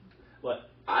 What?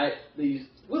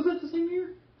 Was that the same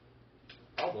year?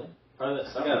 Probably I that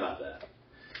summer. forgot about that.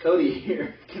 Cody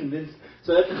here convinced.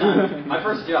 So at the time, my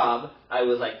first job, I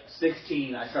was like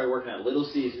 16. I started working at Little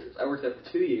Caesars. I worked there for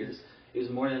 2 years. It was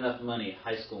more than enough money.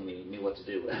 High school me knew what to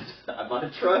do with. I bought a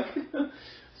truck.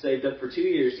 Saved up for 2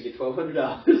 years to get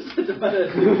 $1,200 to buy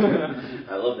that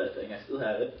truck. I love that thing. I still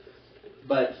have it.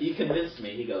 But he convinced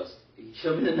me. He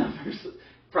showed me the numbers.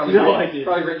 Probably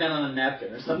written down on a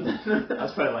napkin or something.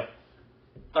 That's probably like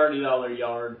 $30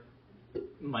 yard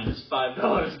minus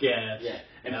 $5 gas. Yeah,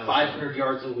 and 500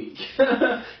 yards a week.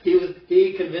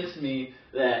 He convinced me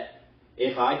that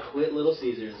if I quit Little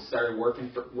Caesars and started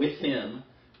working with him,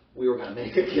 we were going to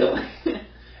make a killing.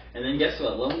 And then guess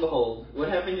what? Lo and behold, what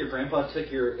happened? Your grandpa took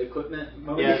your equipment?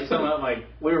 Yeah,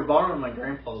 we were borrowing my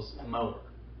grandpa's mower,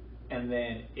 and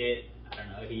then I don't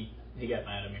know, he got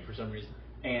mad at me for some reason,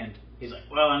 and he's like,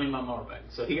 well, I need my mower back.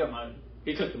 So he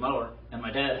took the mower, and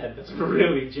my dad had this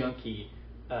really junky,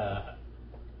 I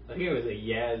think it was a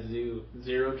Yazoo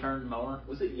zero-turn mower.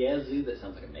 Was it Yazoo? That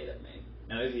sounds like a made-up name.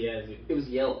 No, it was Yazoo. It was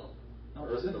yellow. Or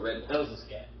was it the red? That was a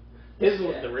Skag. His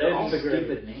was the red and the gray.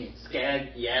 Stupid name.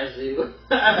 Skag, Yazoo.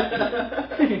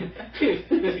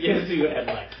 This Yazoo had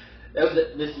like... That was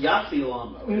this Yahtzee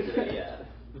lawnmower. Yeah.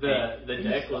 The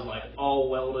deck was like all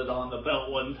welded on, the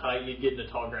belt wasn't tight, you'd get into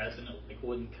tall grass and it like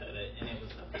wouldn't cut it, and it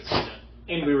was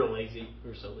and we were lazy. We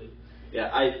were so lazy. Yeah,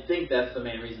 I think that's the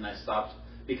main reason I stopped,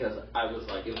 because I was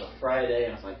like, it was a Friday,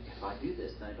 and I was like, if I do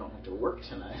this, then I don't have to work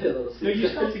tonight. No, you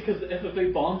stopped because the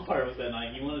FFA bonfire was that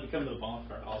night. You wanted to come to the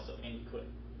bonfire also, and you quit.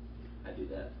 I do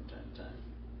that from time to time.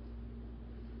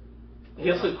 He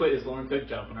also quit his Lauren Cook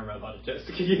job whenever I bought a jet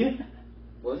ski.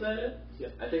 Was that it? Yeah.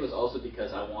 I think it was also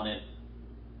because I wanted,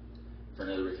 for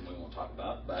another reason we won't talk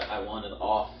about, but I wanted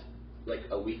off like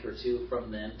a week or two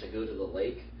from them to go to the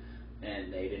lake,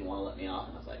 and they didn't want to let me off,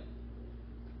 and I was like,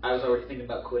 I was already thinking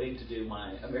about quitting to do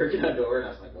my American Outdoor, and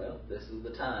I was like, well, this is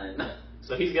the time.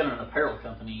 So he's got an apparel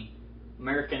company,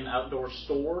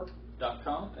 AmericanOutdoorStore.com.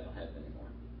 I don't have it anymore.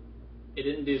 It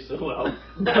didn't do so well.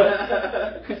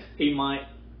 He might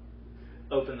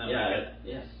open that back up.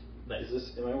 Yeah. Am I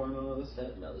wearing one of this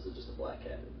hat? No, this is just a black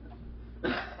hat.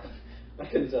 I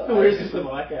couldn't tell. Where's this a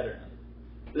black hat or not?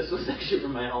 This was actually for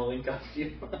my Halloween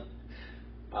costume.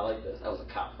 I like this. I was a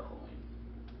cop for Halloween.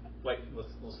 Wait,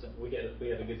 we got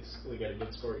a good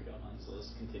story going on, so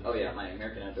let's continue. Oh yeah, my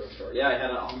American Outdoor Store. Yeah, I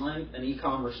had an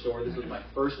e-commerce store. This was my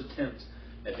first attempt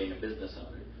at being a business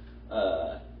owner.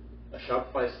 A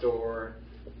Shopify store.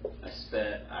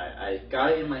 I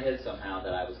got it in my head somehow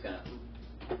that I was gonna,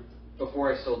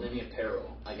 before I sold any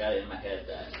apparel, I got it in my head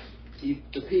that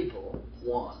the people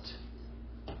want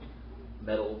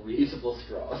metal reusable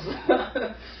straws.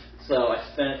 So I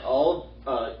spent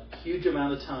a huge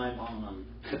amount of time on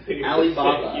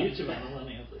Alibaba. A huge amount of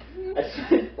money.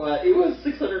 Well, it was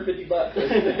 $650.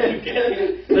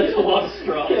 Okay. That's a lot of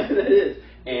straws. Yeah, that is.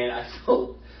 And I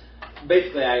sold.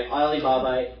 Basically,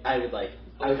 Alibaba. I would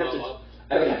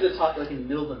have to talk like in the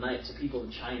middle of the night to people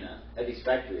in China at these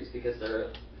factories because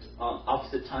they're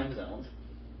opposite time zones.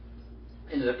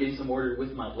 Ended up getting some order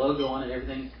with my logo on it and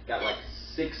everything. Got like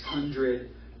 600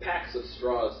 packs of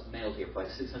straws mailed here for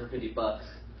like $650,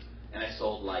 and I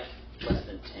sold like less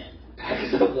than 10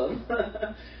 packs of them.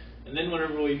 And then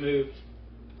whenever we moved,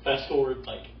 fast forward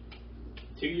like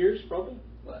 2 years probably?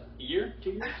 What? A year?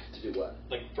 2 years? To do what?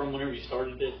 Like from whenever you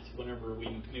started it to whenever we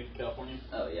moved to California?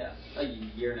 Oh yeah, a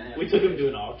year and a half. We took them to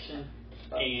an auction,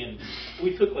 and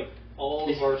we took like all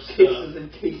of our cases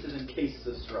and cases and cases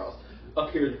of straws.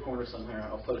 Up here in the corner somewhere,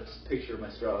 I'll put a picture of my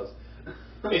straws.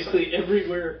 Basically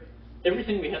everywhere,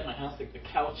 everything we had in my house, like the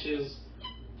couches,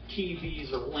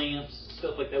 TVs or lamps,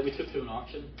 stuff like that, we took to an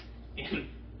auction, and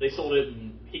they sold it,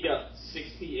 and he got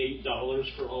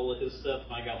 $68 for all of his stuff,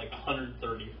 and I got like $130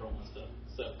 for all my stuff.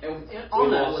 So and all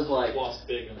that was like lost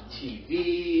big on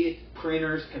TV,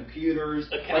 printers, computers,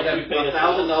 a couch, like a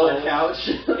 $1,000 couch.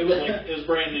 It was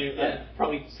brand new, yeah.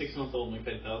 probably 6 months old, and we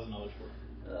paid $1,000 for it.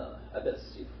 I bet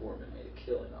Steve Foreman made a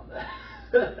killing on that.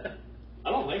 I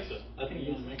don't think so. I think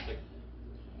he only makes like,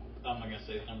 I'm not gonna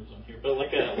say the numbers on here, but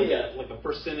like a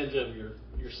percentage of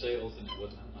your sales, and it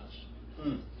wasn't that much.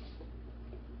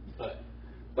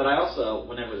 But I also,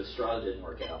 whenever the straw didn't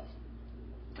work out,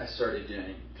 I started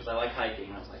doing, because I like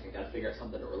hiking, I was like, I got to figure out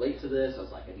something to relate to this. I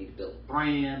was like, I need to build a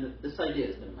brand. This idea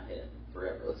has been in my head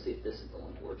forever. Let's see if this is the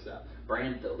one that works out.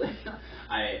 Brand building.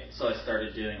 So I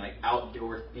started doing like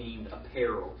outdoor themed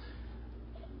apparel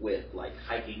with like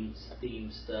hiking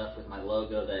themed stuff with my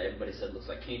logo that everybody said looks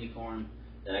like candy corn.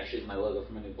 That actually is my logo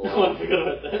for my new blog. Oh, I forgot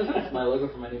about that. It's my logo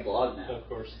for my new blog now. Of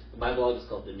course. My blog is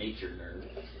called The Nature Nerd.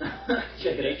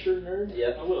 Check it out. Nature Nerd?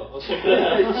 Yep. I will. I'll check that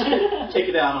out. Check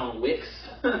it out on Wix.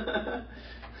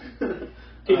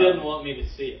 He doesn't want me to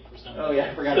see it for some reason. Oh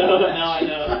yeah, I forgot so about that. now I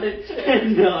know.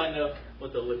 Now I know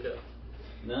what to look up.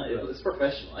 No, it's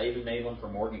professional. I even made one for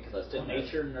Morgan because I was The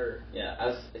Nature Nerd. Yeah, I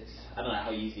don't know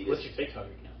how easy it is. What's your TikTok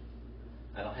account?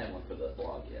 I don't have one for the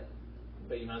blog yet.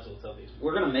 But you might as well tell these people.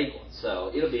 We're gonna make one,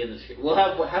 so it'll be in the description. We'll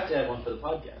have to have one for the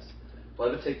podcast. We'll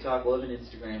have a TikTok. We'll have an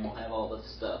Instagram. We'll have all this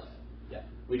stuff. Yeah.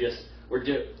 We're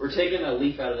taking a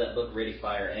leaf out of that book, Ready,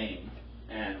 Fire, Aim,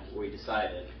 and we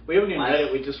decided. We haven't even read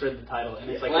it. We just read the title, and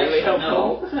it's like really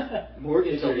helpful. No.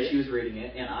 Morgan told me she was reading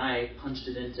it, and I punched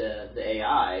it into the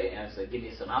AI, and I said, "Give me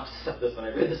a synopsis of this." And I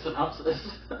read the synopsis.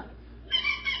 I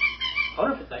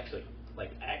wonder if it's actually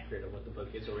like accurate of what the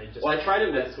book is, or it just. Well, I tried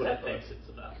it with that's what it thinks it's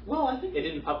about. Well, I think it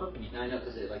didn't pop up anything. I know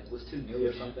because it was too new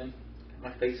or something.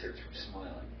 My face hurts from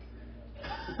smiling.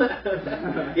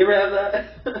 You ever have that?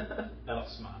 I don't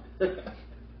smile.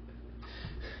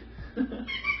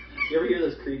 You ever hear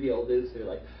those creepy old dudes who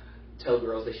like tell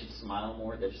girls they should smile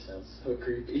more? That just sounds so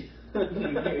creepy.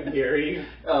 Gary.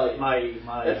 Oh, my.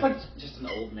 That's like just an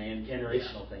old man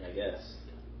generational thing, I guess.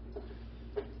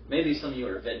 Maybe some of you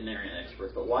are veterinarian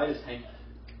experts, but why does Hank?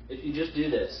 If you just do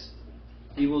this,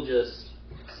 he will just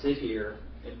sit here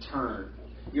and turn.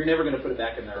 You're never going to put it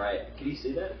back in there, right? Can you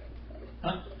see that?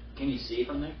 Huh? Can you see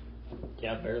from there?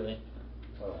 Yeah, barely.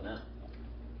 Well, I know.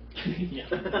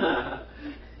 Yeah.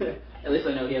 At least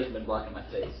I know he hasn't been blocking my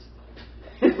face.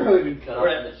 It's probably been cut off. We're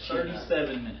at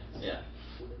 37 minutes. Yeah.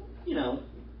 You know,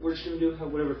 we're just going to do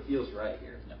whatever feels right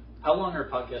here. No. How long are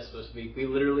podcasts supposed to be?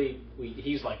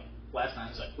 He's like, last night,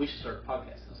 he's like, we should start a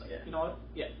podcast. I was like, you know what?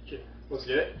 Yeah, sure. Let's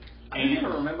do it. I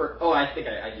don't remember. Oh, I think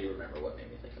I do remember what made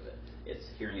me think of it. It's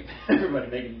hearing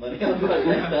everybody making money on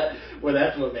podcasts. Well,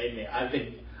 that's what made me. I've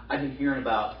been hearing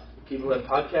about people who have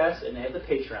podcasts and they have the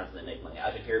Patreons and they make money.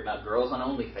 I've been hearing about girls on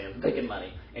OnlyFans making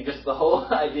money, and just the whole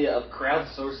idea of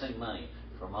crowdsourcing money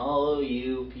from all of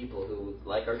you people who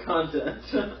like our content.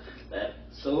 That's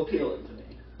so appealing to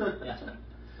me. Yeah.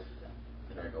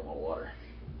 I better go more water.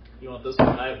 You want this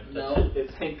one? I haven't No, touched it.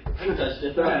 it's Hank. He touched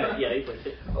it. Right. Yeah, he flicked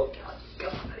it. Oh, God.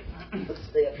 Let's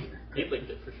stay up here. He flicked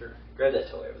it for sure. Grab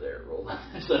that toy over there. Roll on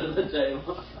the side of the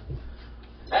table.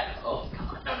 Oh,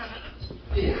 God.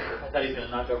 I thought he was going to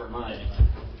knock over mine.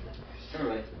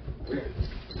 Anyway, weird.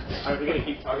 Are we going to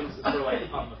keep talking since we're like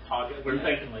on the podcast? We're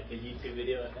making like a YouTube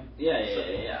video, I think.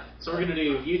 Yeah. So we're going to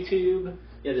do YouTube.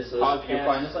 Yeah, this is podcast, you'll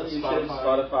find us on YouTube,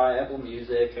 Spotify, Apple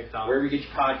Music, TikTok, wherever you get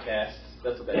your podcasts.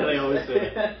 That's what they always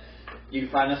say. You can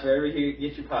find us wherever you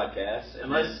get your podcasts.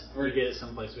 Unless we get it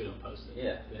someplace we don't post it.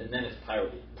 Yeah, and then it's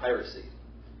piracy.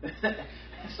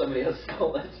 Somebody else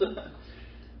called it.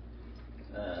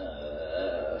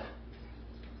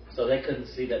 So they couldn't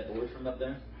see that board from up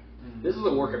there? Mm-hmm. This is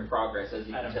a work in progress, as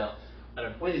you can tell.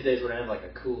 One of these days we're going to have like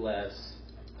a cool-ass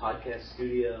podcast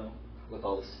studio with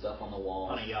all this stuff on the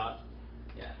walls. On a yacht.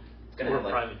 Yeah. It's gonna have,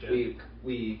 like,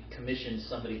 we commissioned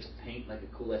somebody to paint like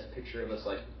a cool ass picture of us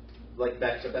like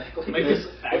back to back. Like make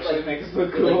us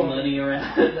look cool. Like money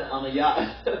around on a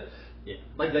yacht. Yeah.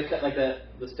 Like the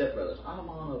Step Brothers. I'm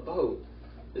on a boat.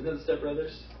 Isn't it the Step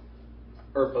Brothers?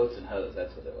 Or Boats and Hoes,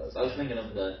 that's what it was. I was thinking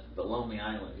of the Lonely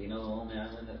Island. You know the Lonely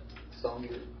Island song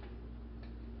group?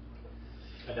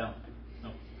 I don't.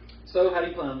 No. So how do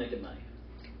you plan on making money?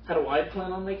 How do I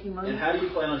plan on making money? And how do you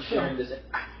plan on sharing this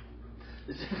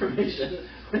information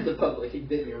with the public? He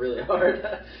bit me really hard.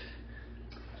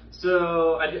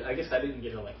 So I guess I didn't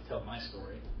get to tell my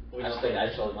story. I don't think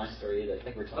I told my story either. I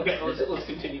think we're talking. Okay, let's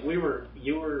continue.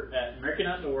 You were at American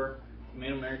Outdoor,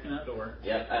 Made American Outdoor.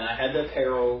 Yep, and I had the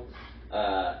apparel.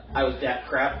 I was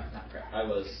I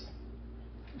was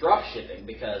drop shipping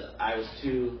because I was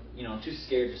too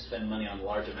scared to spend money on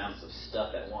large amounts of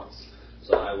stuff at once.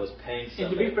 So I was paying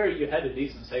somebody. And to be fair, you had a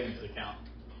decent savings account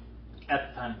at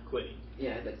the time of quitting.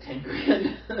 Yeah, like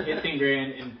 $10,000. Yeah,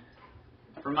 $10,000, and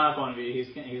from my point of view,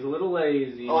 he's a little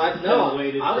lazy. Oh, I know.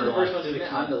 Waited I was the for first one to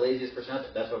admit I'm the laziest person out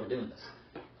there. That's why we're doing this.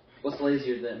 what's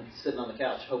lazier than sitting on the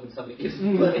couch hoping somebody gives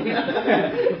you money?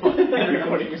 And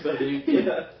recording yourself.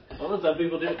 Yeah. Well, that's how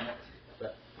people do it.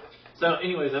 So,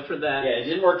 anyways, after that... Yeah, it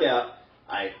didn't work out.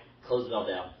 I closed it all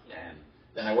down, and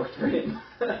then I worked for him.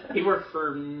 He worked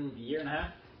for a year and a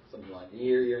half? Something like a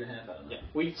year and a half, I don't know.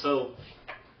 Yeah, so,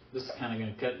 this is kind of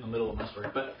going to cut in the middle of my story,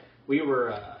 but we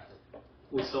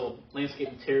sold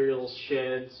landscape materials,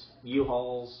 sheds,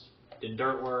 U-Hauls, did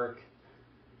dirt work,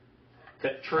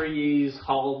 cut trees,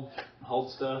 hauled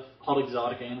stuff, hauled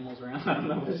exotic animals around. I don't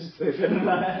know what to say.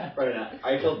 Right now,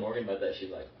 I told Morgan about that. She's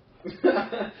like,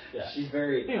 yeah. She's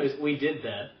very... Anyways, we did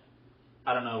that.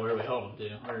 I don't know where we hauled them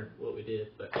to or what we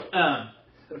did, but...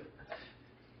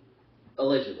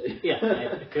 Allegedly. Yeah,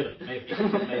 it could have, maybe.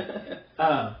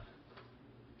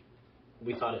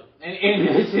 We thought it.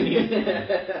 Anyways, we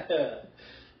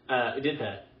did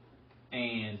that.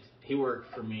 And he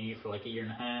worked for me for like a year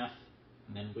and a half,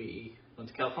 and then we went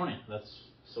to California.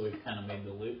 So we kind of made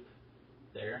the loop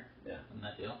there. Yeah. On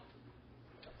that deal.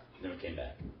 And then we came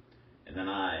back. And then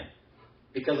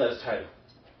because I was tired of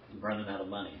running out of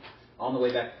money, on the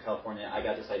way back to California, I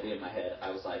got this idea in my head.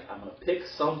 I was like, I'm going to pick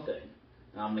something,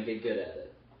 and I'm going to get good at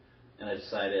it. And I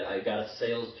decided I got a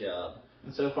sales job.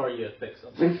 And so far, you have picked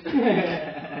something.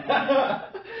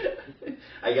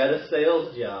 I got a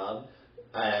sales job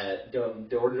at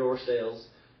door-to-door sales,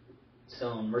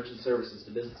 selling merchant services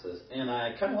to businesses. And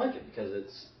I kind of like it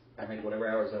because I make whatever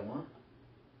hours I want.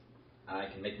 I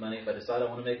can make money if I decide I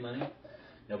want to make money.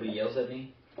 Nobody yells at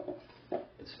me.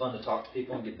 It's fun to talk to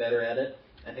people and get better at it.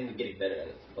 I think getting better at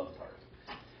it is the fun part.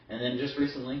 And then just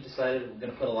recently decided we're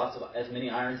going to put as many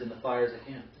irons in the fire as I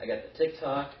can. I got the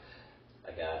TikTok.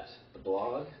 I got the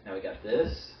blog. Now we got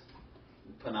this.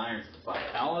 I'm putting irons in the fire.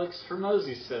 Alex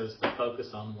Hormozy says to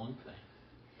focus on one thing.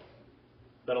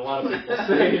 But a lot of people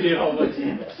say to do all the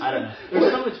time. I don't know.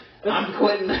 There's so much. I'm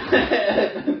quitting.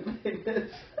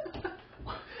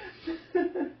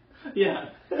 Yeah.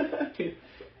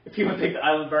 If you want to take the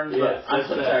island burn boat, I'm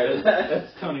so tired of that.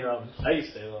 That's Tony Robbins. I used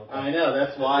to say a little bit. I know,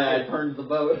 that's why I burned the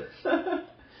boat.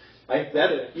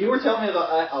 You were telling me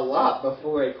about a lot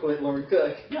before I quit Lord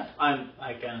Cook. Yeah, I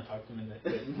kind of talked him into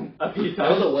quitting a few times. That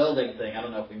was a welding thing. I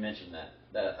don't know if we mentioned that.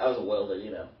 I was a welder,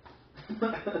 you know.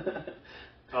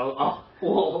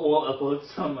 We'll upload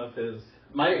some of his.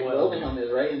 My welding helmet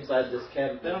is right inside this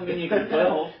cabinet. That don't mean you can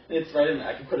weld. It's right in there.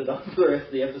 I can put it on for the rest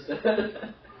of the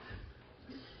episode.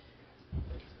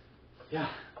 Yeah.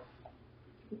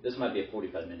 This might be a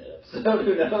 45-minute episode.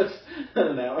 Who knows?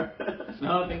 An hour.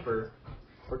 No, I think we're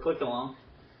clicking along.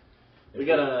 We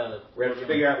gotta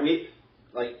figure out.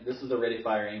 This is the Ready,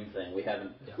 Fire, Aim thing. We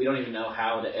don't even know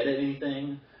how to edit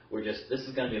anything. This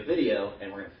is going to be a video,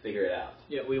 and we're going to figure it out.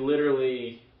 Yeah, we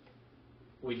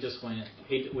just went.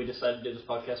 We decided to do this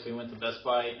podcast. We went to Best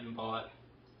Buy and bought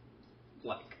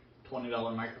like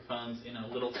 $20 microphones in a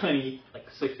little tiny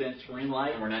 6-inch ring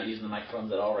light. And we're not using the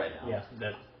microphones at all right now. Yeah,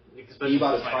 He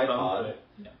bought a tripod.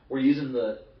 We're using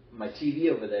my TV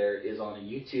over there is on a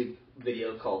YouTube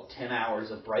video called 10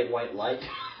 Hours of Bright White Light.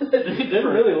 It didn't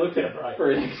really look that bright.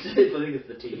 I think it's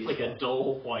the TV. It's like a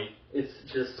dull white. It's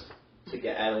just to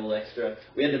add a little extra.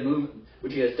 We had to move,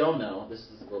 what you guys don't know, this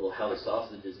is a little how the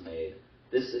sausage is made.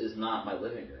 This is not my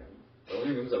living room. The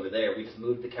living room's over there. We just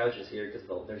moved the couches here because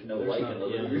there's no light in the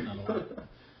living room.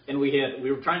 And we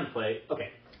were trying to play,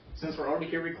 since we're already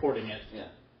here recording it,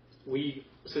 we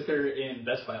sit there in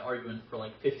Best Buy arguing for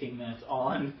 15 minutes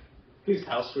on whose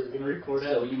house we're going to record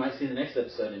at. So you might see the next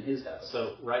episode in his house.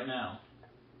 So right now,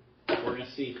 we're going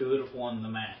to see who would have won the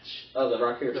match. Oh, the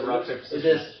rock, paper, scissors. Is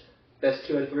this best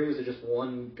 2 out of 3 or is it just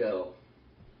one go?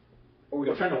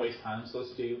 We're trying to waste time, so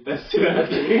let's do best 2 out of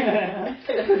 3.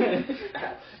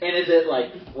 And is it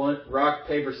one rock,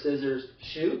 paper, scissors,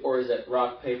 shoot, or is it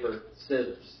rock, paper,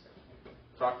 scissors?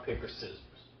 Rock, paper, scissors.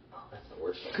 Oh, that's the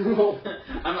worst one.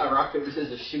 I'm a rock, paper,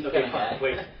 scissors, shoot. Okay,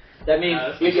 wait. That means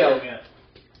you go.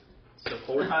 So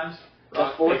 4 times.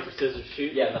 Rock, paper, scissors,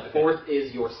 shoot. Yeah, the 4th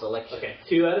is your selection. Okay,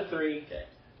 2 out of 3. Okay.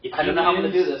 I don't know how I'm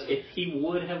going to do this. If he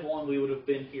would have won, we would have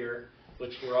been here.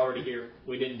 Which we're already here.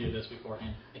 We didn't do this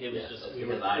beforehand. It was just we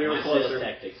were closer.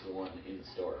 Tactics won in the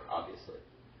store, obviously.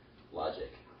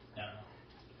 Logic. I don't know.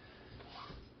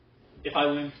 If I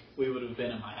win, we would have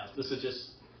been at my house. This is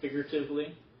just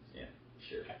figuratively. Yeah,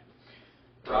 sure. Okay.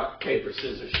 Rock, paper,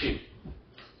 scissors, shoot.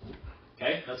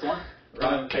 Okay, that's one.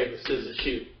 Rock, paper, scissors,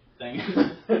 shoot. Dang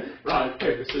it. Rock,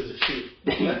 paper, scissors, shoot.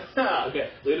 Okay,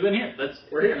 we'd have been here.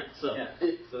 We're here now. So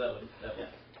that would.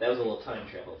 That was a little time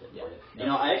travel thing for you. You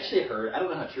know, I actually heard, I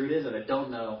don't know how true it is, and I don't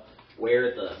know where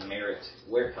it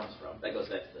comes from. That goes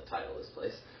back to the title of this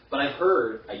place. But I've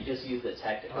heard, I just used the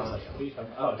tactic.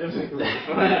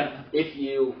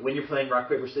 When you're playing rock,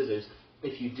 paper, scissors,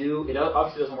 if you do, it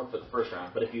obviously doesn't work for the first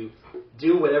round, but if you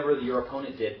do whatever your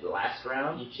opponent did the last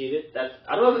round, you cheated.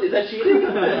 I don't know, is that cheating?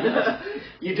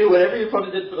 You do whatever your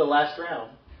opponent did for the last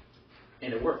round,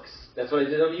 and it works. That's what I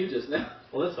did on you just now.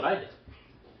 Well, that's what I did.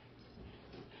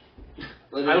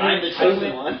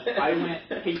 I went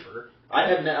paper.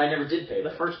 I never did paper.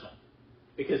 The first one,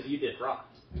 because you did rock.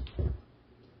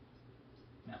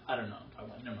 No, I don't know.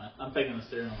 Never mind. I'm taking this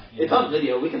through. It's on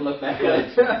video. We can look back at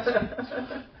it.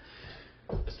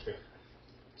 That's true.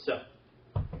 So.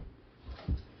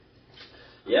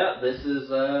 Yeah, this is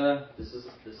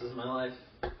my life.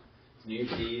 It's New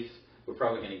Year's Eve. We're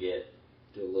probably gonna do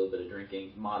a little bit of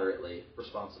drinking, moderately,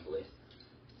 responsibly.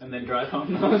 And then drive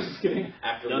home. No, I was just kidding.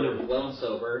 After we're well and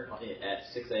sober at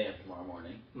 6 a.m. tomorrow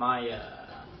morning.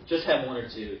 Just have 1 or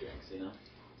 2 drinks, you know.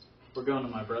 We're going to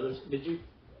my brother's.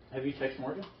 Have you texted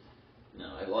Morgan?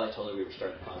 No, I told her we were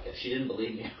starting a podcast. She didn't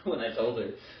believe me when I told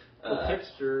her. Well,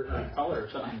 text her or call her or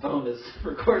something. My phone is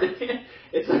recording.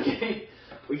 It's okay.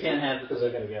 We can't have because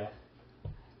I gotta go.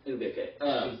 It'll be okay.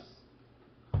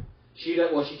 She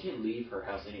can't leave her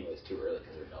house anyways too early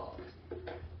because her dog.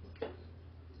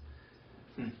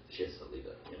 She has to leave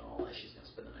it, all night. She's gonna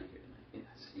spend the night here tonight. Yes,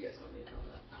 you guys don't need to know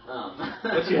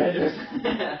that. What's your address?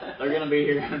 They're gonna be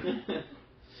here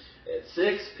at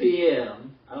 6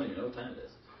 p.m. I don't even know what time it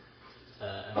is.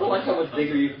 I don't like how much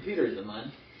bigger your computer is than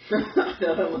mine. Now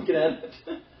that I'm looking at it.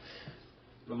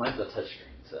 But mine's a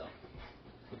touchscreen, so.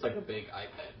 It's like a big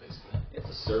iPad, basically. It's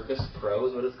a Surface Pro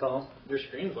is what it's called. Your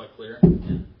screen's like clear.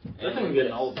 Yeah. That thing's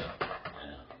getting old, though. I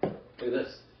know. Look at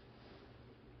this.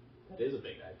 That is a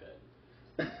big iPad.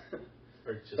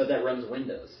 But that runs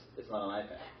Windows. It's not an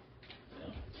iPad.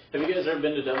 Have you guys ever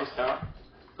been to Devil's Tower?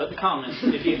 Let the comments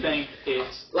if you think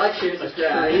it's like, share,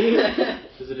 subscribe.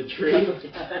 Is it a tree?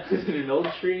 Is it an old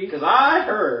tree? Because I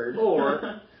heard.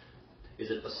 Or is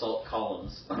it basalt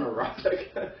columns on a rock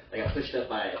that got pushed up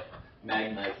by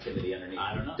magma activity underneath?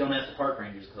 I don't know. Don't ask the park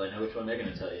rangers because I know which one they're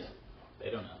going to tell you. They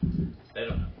don't know.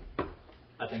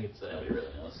 I think it's nobody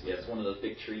really knows. Yeah, it's one of those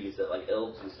big trees that like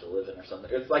elves used to live in or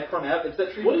something. It's like it's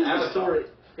that tree. What is the story?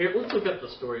 Here, let's look up the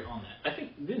story on that. I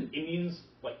think didn't Indians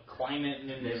climb it and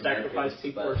then they sacrifice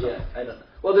people or something? Yeah, I don't know.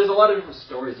 Well, there's a lot of different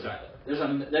stories about it.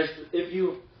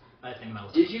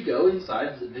 Did you go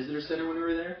inside the visitor center when we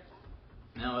were there?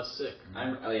 No, I was sick.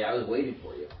 I was waiting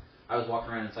for you. I was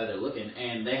walking around inside there looking,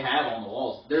 and they have on the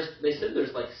walls. They said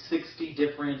there's like 60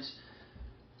 different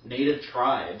native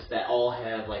tribes that all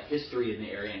have like history in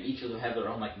the area, and each of them have their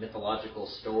own like mythological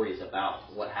stories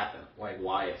about what happened, like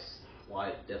why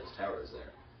Devil's Tower is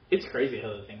there. It's crazy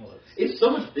how the thing looks. It's so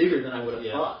much bigger than I would have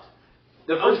thought.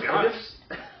 Oh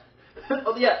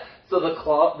yeah. So that's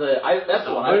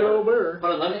the one. Hold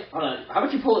on. How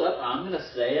about you pull it up? I'm gonna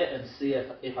say it and see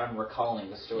if I'm recalling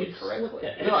the story correctly.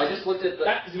 No, I just looked at the.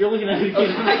 You're looking at it.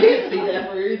 I can't see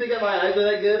that. You think that my eyes are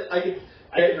that good? I can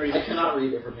read. I cannot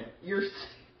read it from here.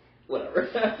 Whatever.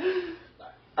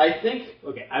 I think.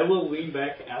 Okay, I will lean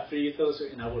back after you tell us,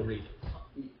 and I will read it.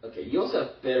 Okay, you also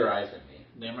have better eyes than me.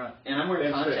 Damn right. And I'm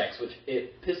wearing contacts, which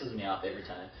it pisses me off every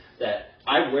time. That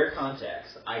I wear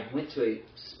contacts. I went to a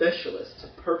specialist to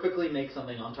perfectly make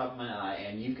something on top of my eye,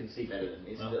 and you can see better than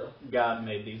me still. God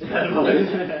made these bad boys.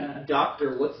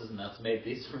 Dr. What's-His-Nuts made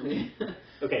these for me.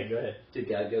 Okay, go ahead. Did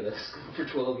God go to school for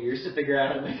 12 years to figure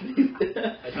out how to make these?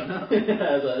 I don't know.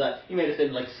 He made it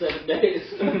in like 7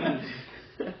 days.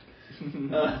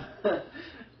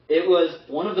 It was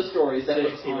one of the stories that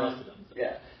was on...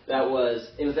 Yeah.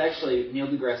 It was actually Neil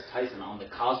deGrasse Tyson on the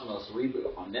Cosmos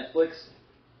reboot on Netflix.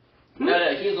 No,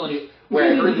 he's the one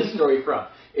where I heard this story from.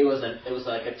 It was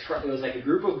like a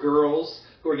group of girls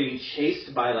who are getting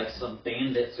chased by like some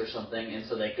bandits or something, and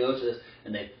so they go to this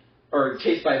or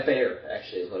chased by a bear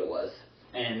actually is what it was,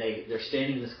 and they're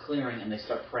standing in this clearing and they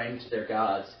start praying to their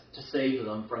gods to save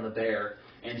them from the bear,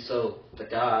 and so the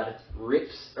god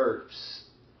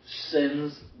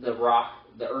sends the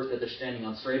earth that they're standing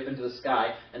on straight up into the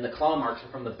sky, and the claw marks are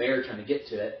from the bear trying to get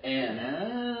to it, and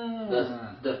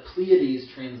the Pleiades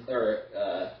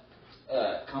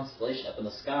constellation up in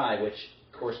the sky, which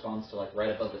corresponds to like right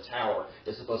above the tower,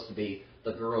 is supposed to be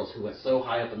the girls who went so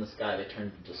high up in the sky they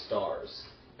turned into stars.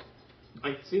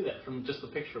 I can see that from just the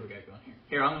picture we got going here.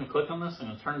 Here, I'm going to click on this, I'm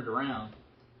going to turn it around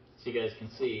so you guys can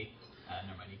see.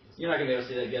 Never mind, You're not going to be able to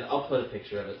see that again. I'll put a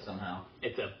picture of it somehow.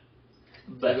 It's a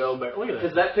big old bear. Look at that.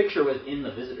 Because that picture was in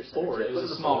the visitor center. It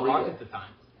was a small rock at the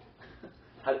time.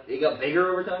 It got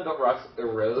bigger over time? Don't rocks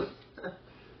erode?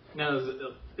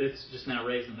 No, it's just now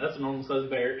raising. That's a normal sized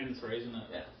bear, and it's raising up.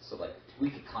 Yeah, so like we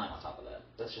could climb on top of that.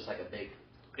 That's just like a big.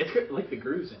 It's like the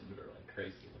grooves in it are like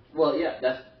crazy. Well, yeah,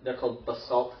 they're called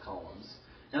basalt columns.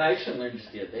 And I actually learned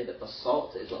just the other day that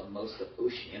basalt is what most of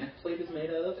oceanic plate is made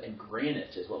out of, and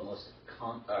granite is what most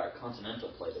continental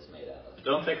plate is made out of.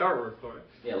 Don't take our word for it.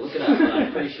 Yeah, look it up. But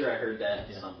I'm pretty sure I heard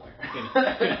that somewhere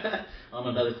on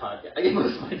another podcast. I get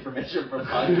most of my information from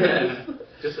podcasts.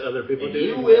 Just other people and do.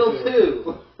 You will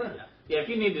too. Yeah, if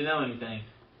you need to know anything,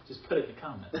 just put it in the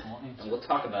comments. And we'll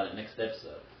talk about it next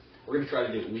episode. We're going to try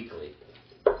to do it weekly.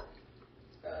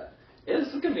 Yeah, this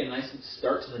is going to be a nice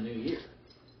start to the new year.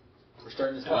 We're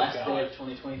starting this last day of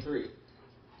 2023.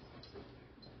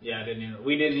 Yeah,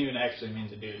 we didn't even actually mean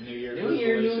to do it. New Year,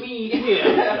 new me.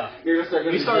 Yeah. You're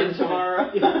going to start going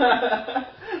tomorrow.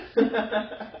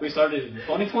 We started in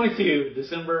 2022,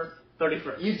 December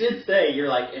 31st. You did say, you're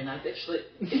like, and I actually,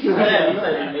 you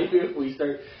said, maybe if we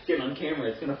start getting on camera,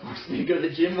 it's going to force me to go to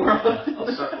the gym more often.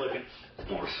 I'll start looking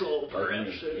more swole per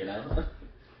episode. You know?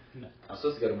 No. I'm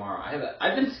supposed to go tomorrow.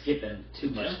 I've been skipping too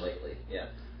much lately. Yeah.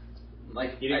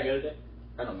 Like you didn't go today?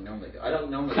 I don't normally go. I don't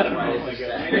normally go Fridays or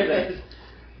Saturdays.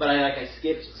 But I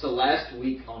skipped. So last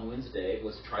week on Wednesday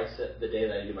was the day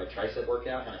that I did my tricep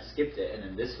workout, and I skipped it. And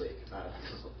then this week,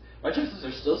 my triceps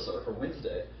are still sore from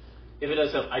Wednesday. If it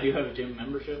does help, I do have a gym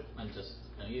membership. I just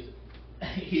don't use it.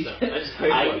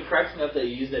 It cracks me up that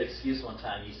you used that excuse one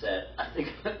time. You said, "I think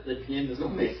the gym is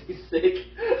what makes me sick."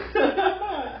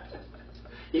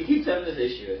 He keeps having this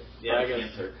issue with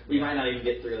cancer. We might not even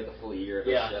get through like a full year of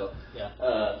the show. Yeah.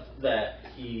 That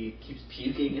he keeps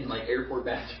puking in like airport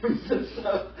bathrooms and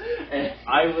stuff. And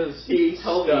he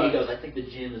told me, he goes, "I think the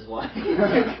gym is why."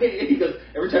 He goes,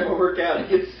 "Every time I work out, I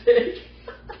get sick."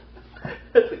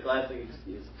 That's a classic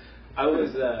excuse.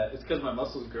 It's because my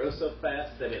muscles grow so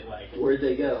fast that it like. Where'd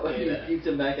they go? You puked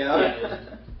them back out.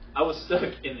 Yeah, I was stuck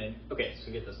in an. Okay,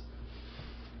 so get this.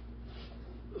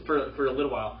 For a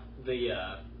little while.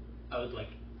 I would like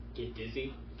get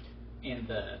dizzy,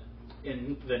 and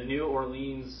in the New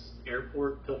Orleans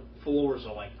airport, the floors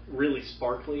are like really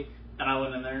sparkly, and I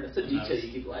went in there. That's a detail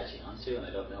you keep latching onto, and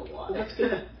I don't know why. Well, that's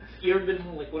good. You ever been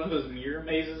in like one of those mirror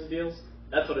mazes deals?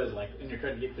 That's what it was like, and you're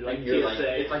trying to get through like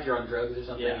TSA. It's like you're on drugs or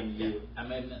something. Yeah, I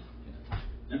mean,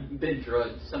 you've been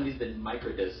drugged. Somebody's been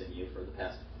microdosing you for the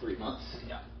past 3 months.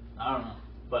 Yeah, I don't know,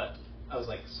 but I was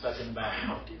like stuck in the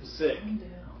back, sick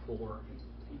for.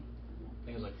 I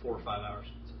think it was like 4 or 5 hours.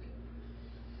 It's okay.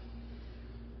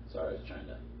 Sorry, I was trying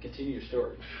to continue your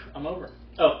story. I'm over.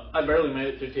 Oh, I barely made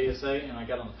it through TSA, and I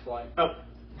got on the flight. Oh.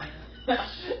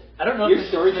 I don't know your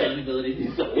storytelling ability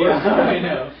needs to work. Yeah, I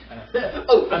know.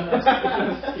 Oh. I'm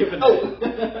skipping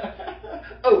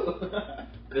Oh.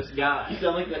 This guy. You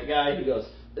sound like that guy who goes,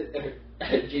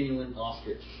 genuine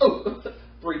ostrich. Oh.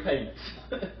 3 payments.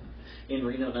 In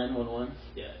Reno 911.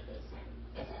 Yeah.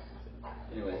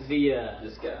 Anyways,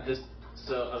 this guy.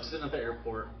 So I was sitting at the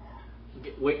airport,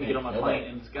 waiting to get on my plane,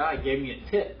 and this guy gave me a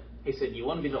tip. He said, "You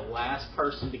want to be the last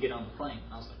person to get on the plane."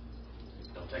 I was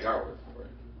like, "Don't take our word for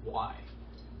it." Why?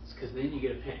 It's because then you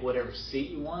get to pick whatever seat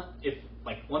you want. If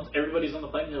like once everybody's on the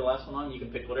plane, you're the last one on, you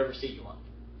can pick whatever seat you want.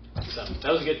 So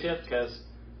that was a good tip because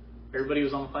everybody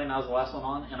was on the plane, I was the last one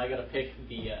on, and I got to pick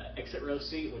the exit row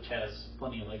seat, which has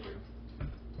plenty of leg room.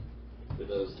 For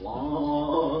those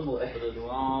long legs. For those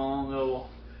long old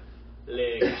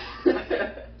legs.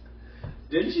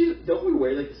 Don't we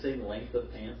wear like the same length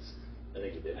of pants? I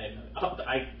think we did. I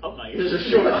hope my ears are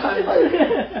short.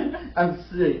 I'm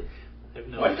sick.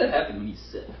 No Why does that happen when you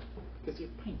sit? Because your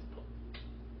pants pull.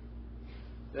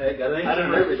 I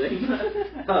don't know everything.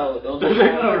 Oh, don't do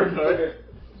that.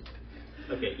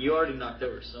 Okay, you already knocked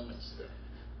over so much stuff.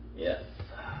 Yeah.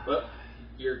 Well,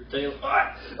 your tail.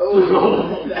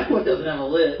 Oh, that one doesn't have a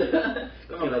lid.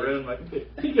 I'm gonna ruin my.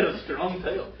 You got a strong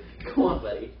tail. Come on,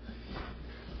 buddy.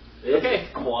 Okay.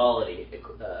 Quality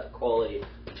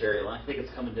material. I think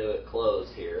it's coming to a close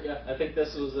here. Yeah, I think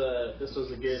this was a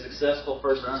good successful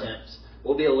first attempt.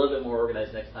 We'll be a little bit more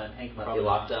organized next time. Hank might be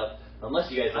locked up,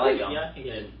 unless you guys like him. Yeah, I think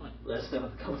he did. Let us know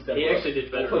in the comments down below. He actually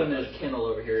did better. We'll put him in a kennel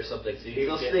over here or something, so you can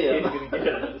go see him. He's gonna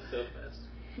get out of this so fast.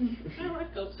 I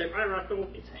rock up,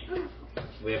 it's Hank.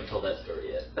 We haven't told that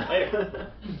story yet.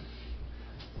 Later.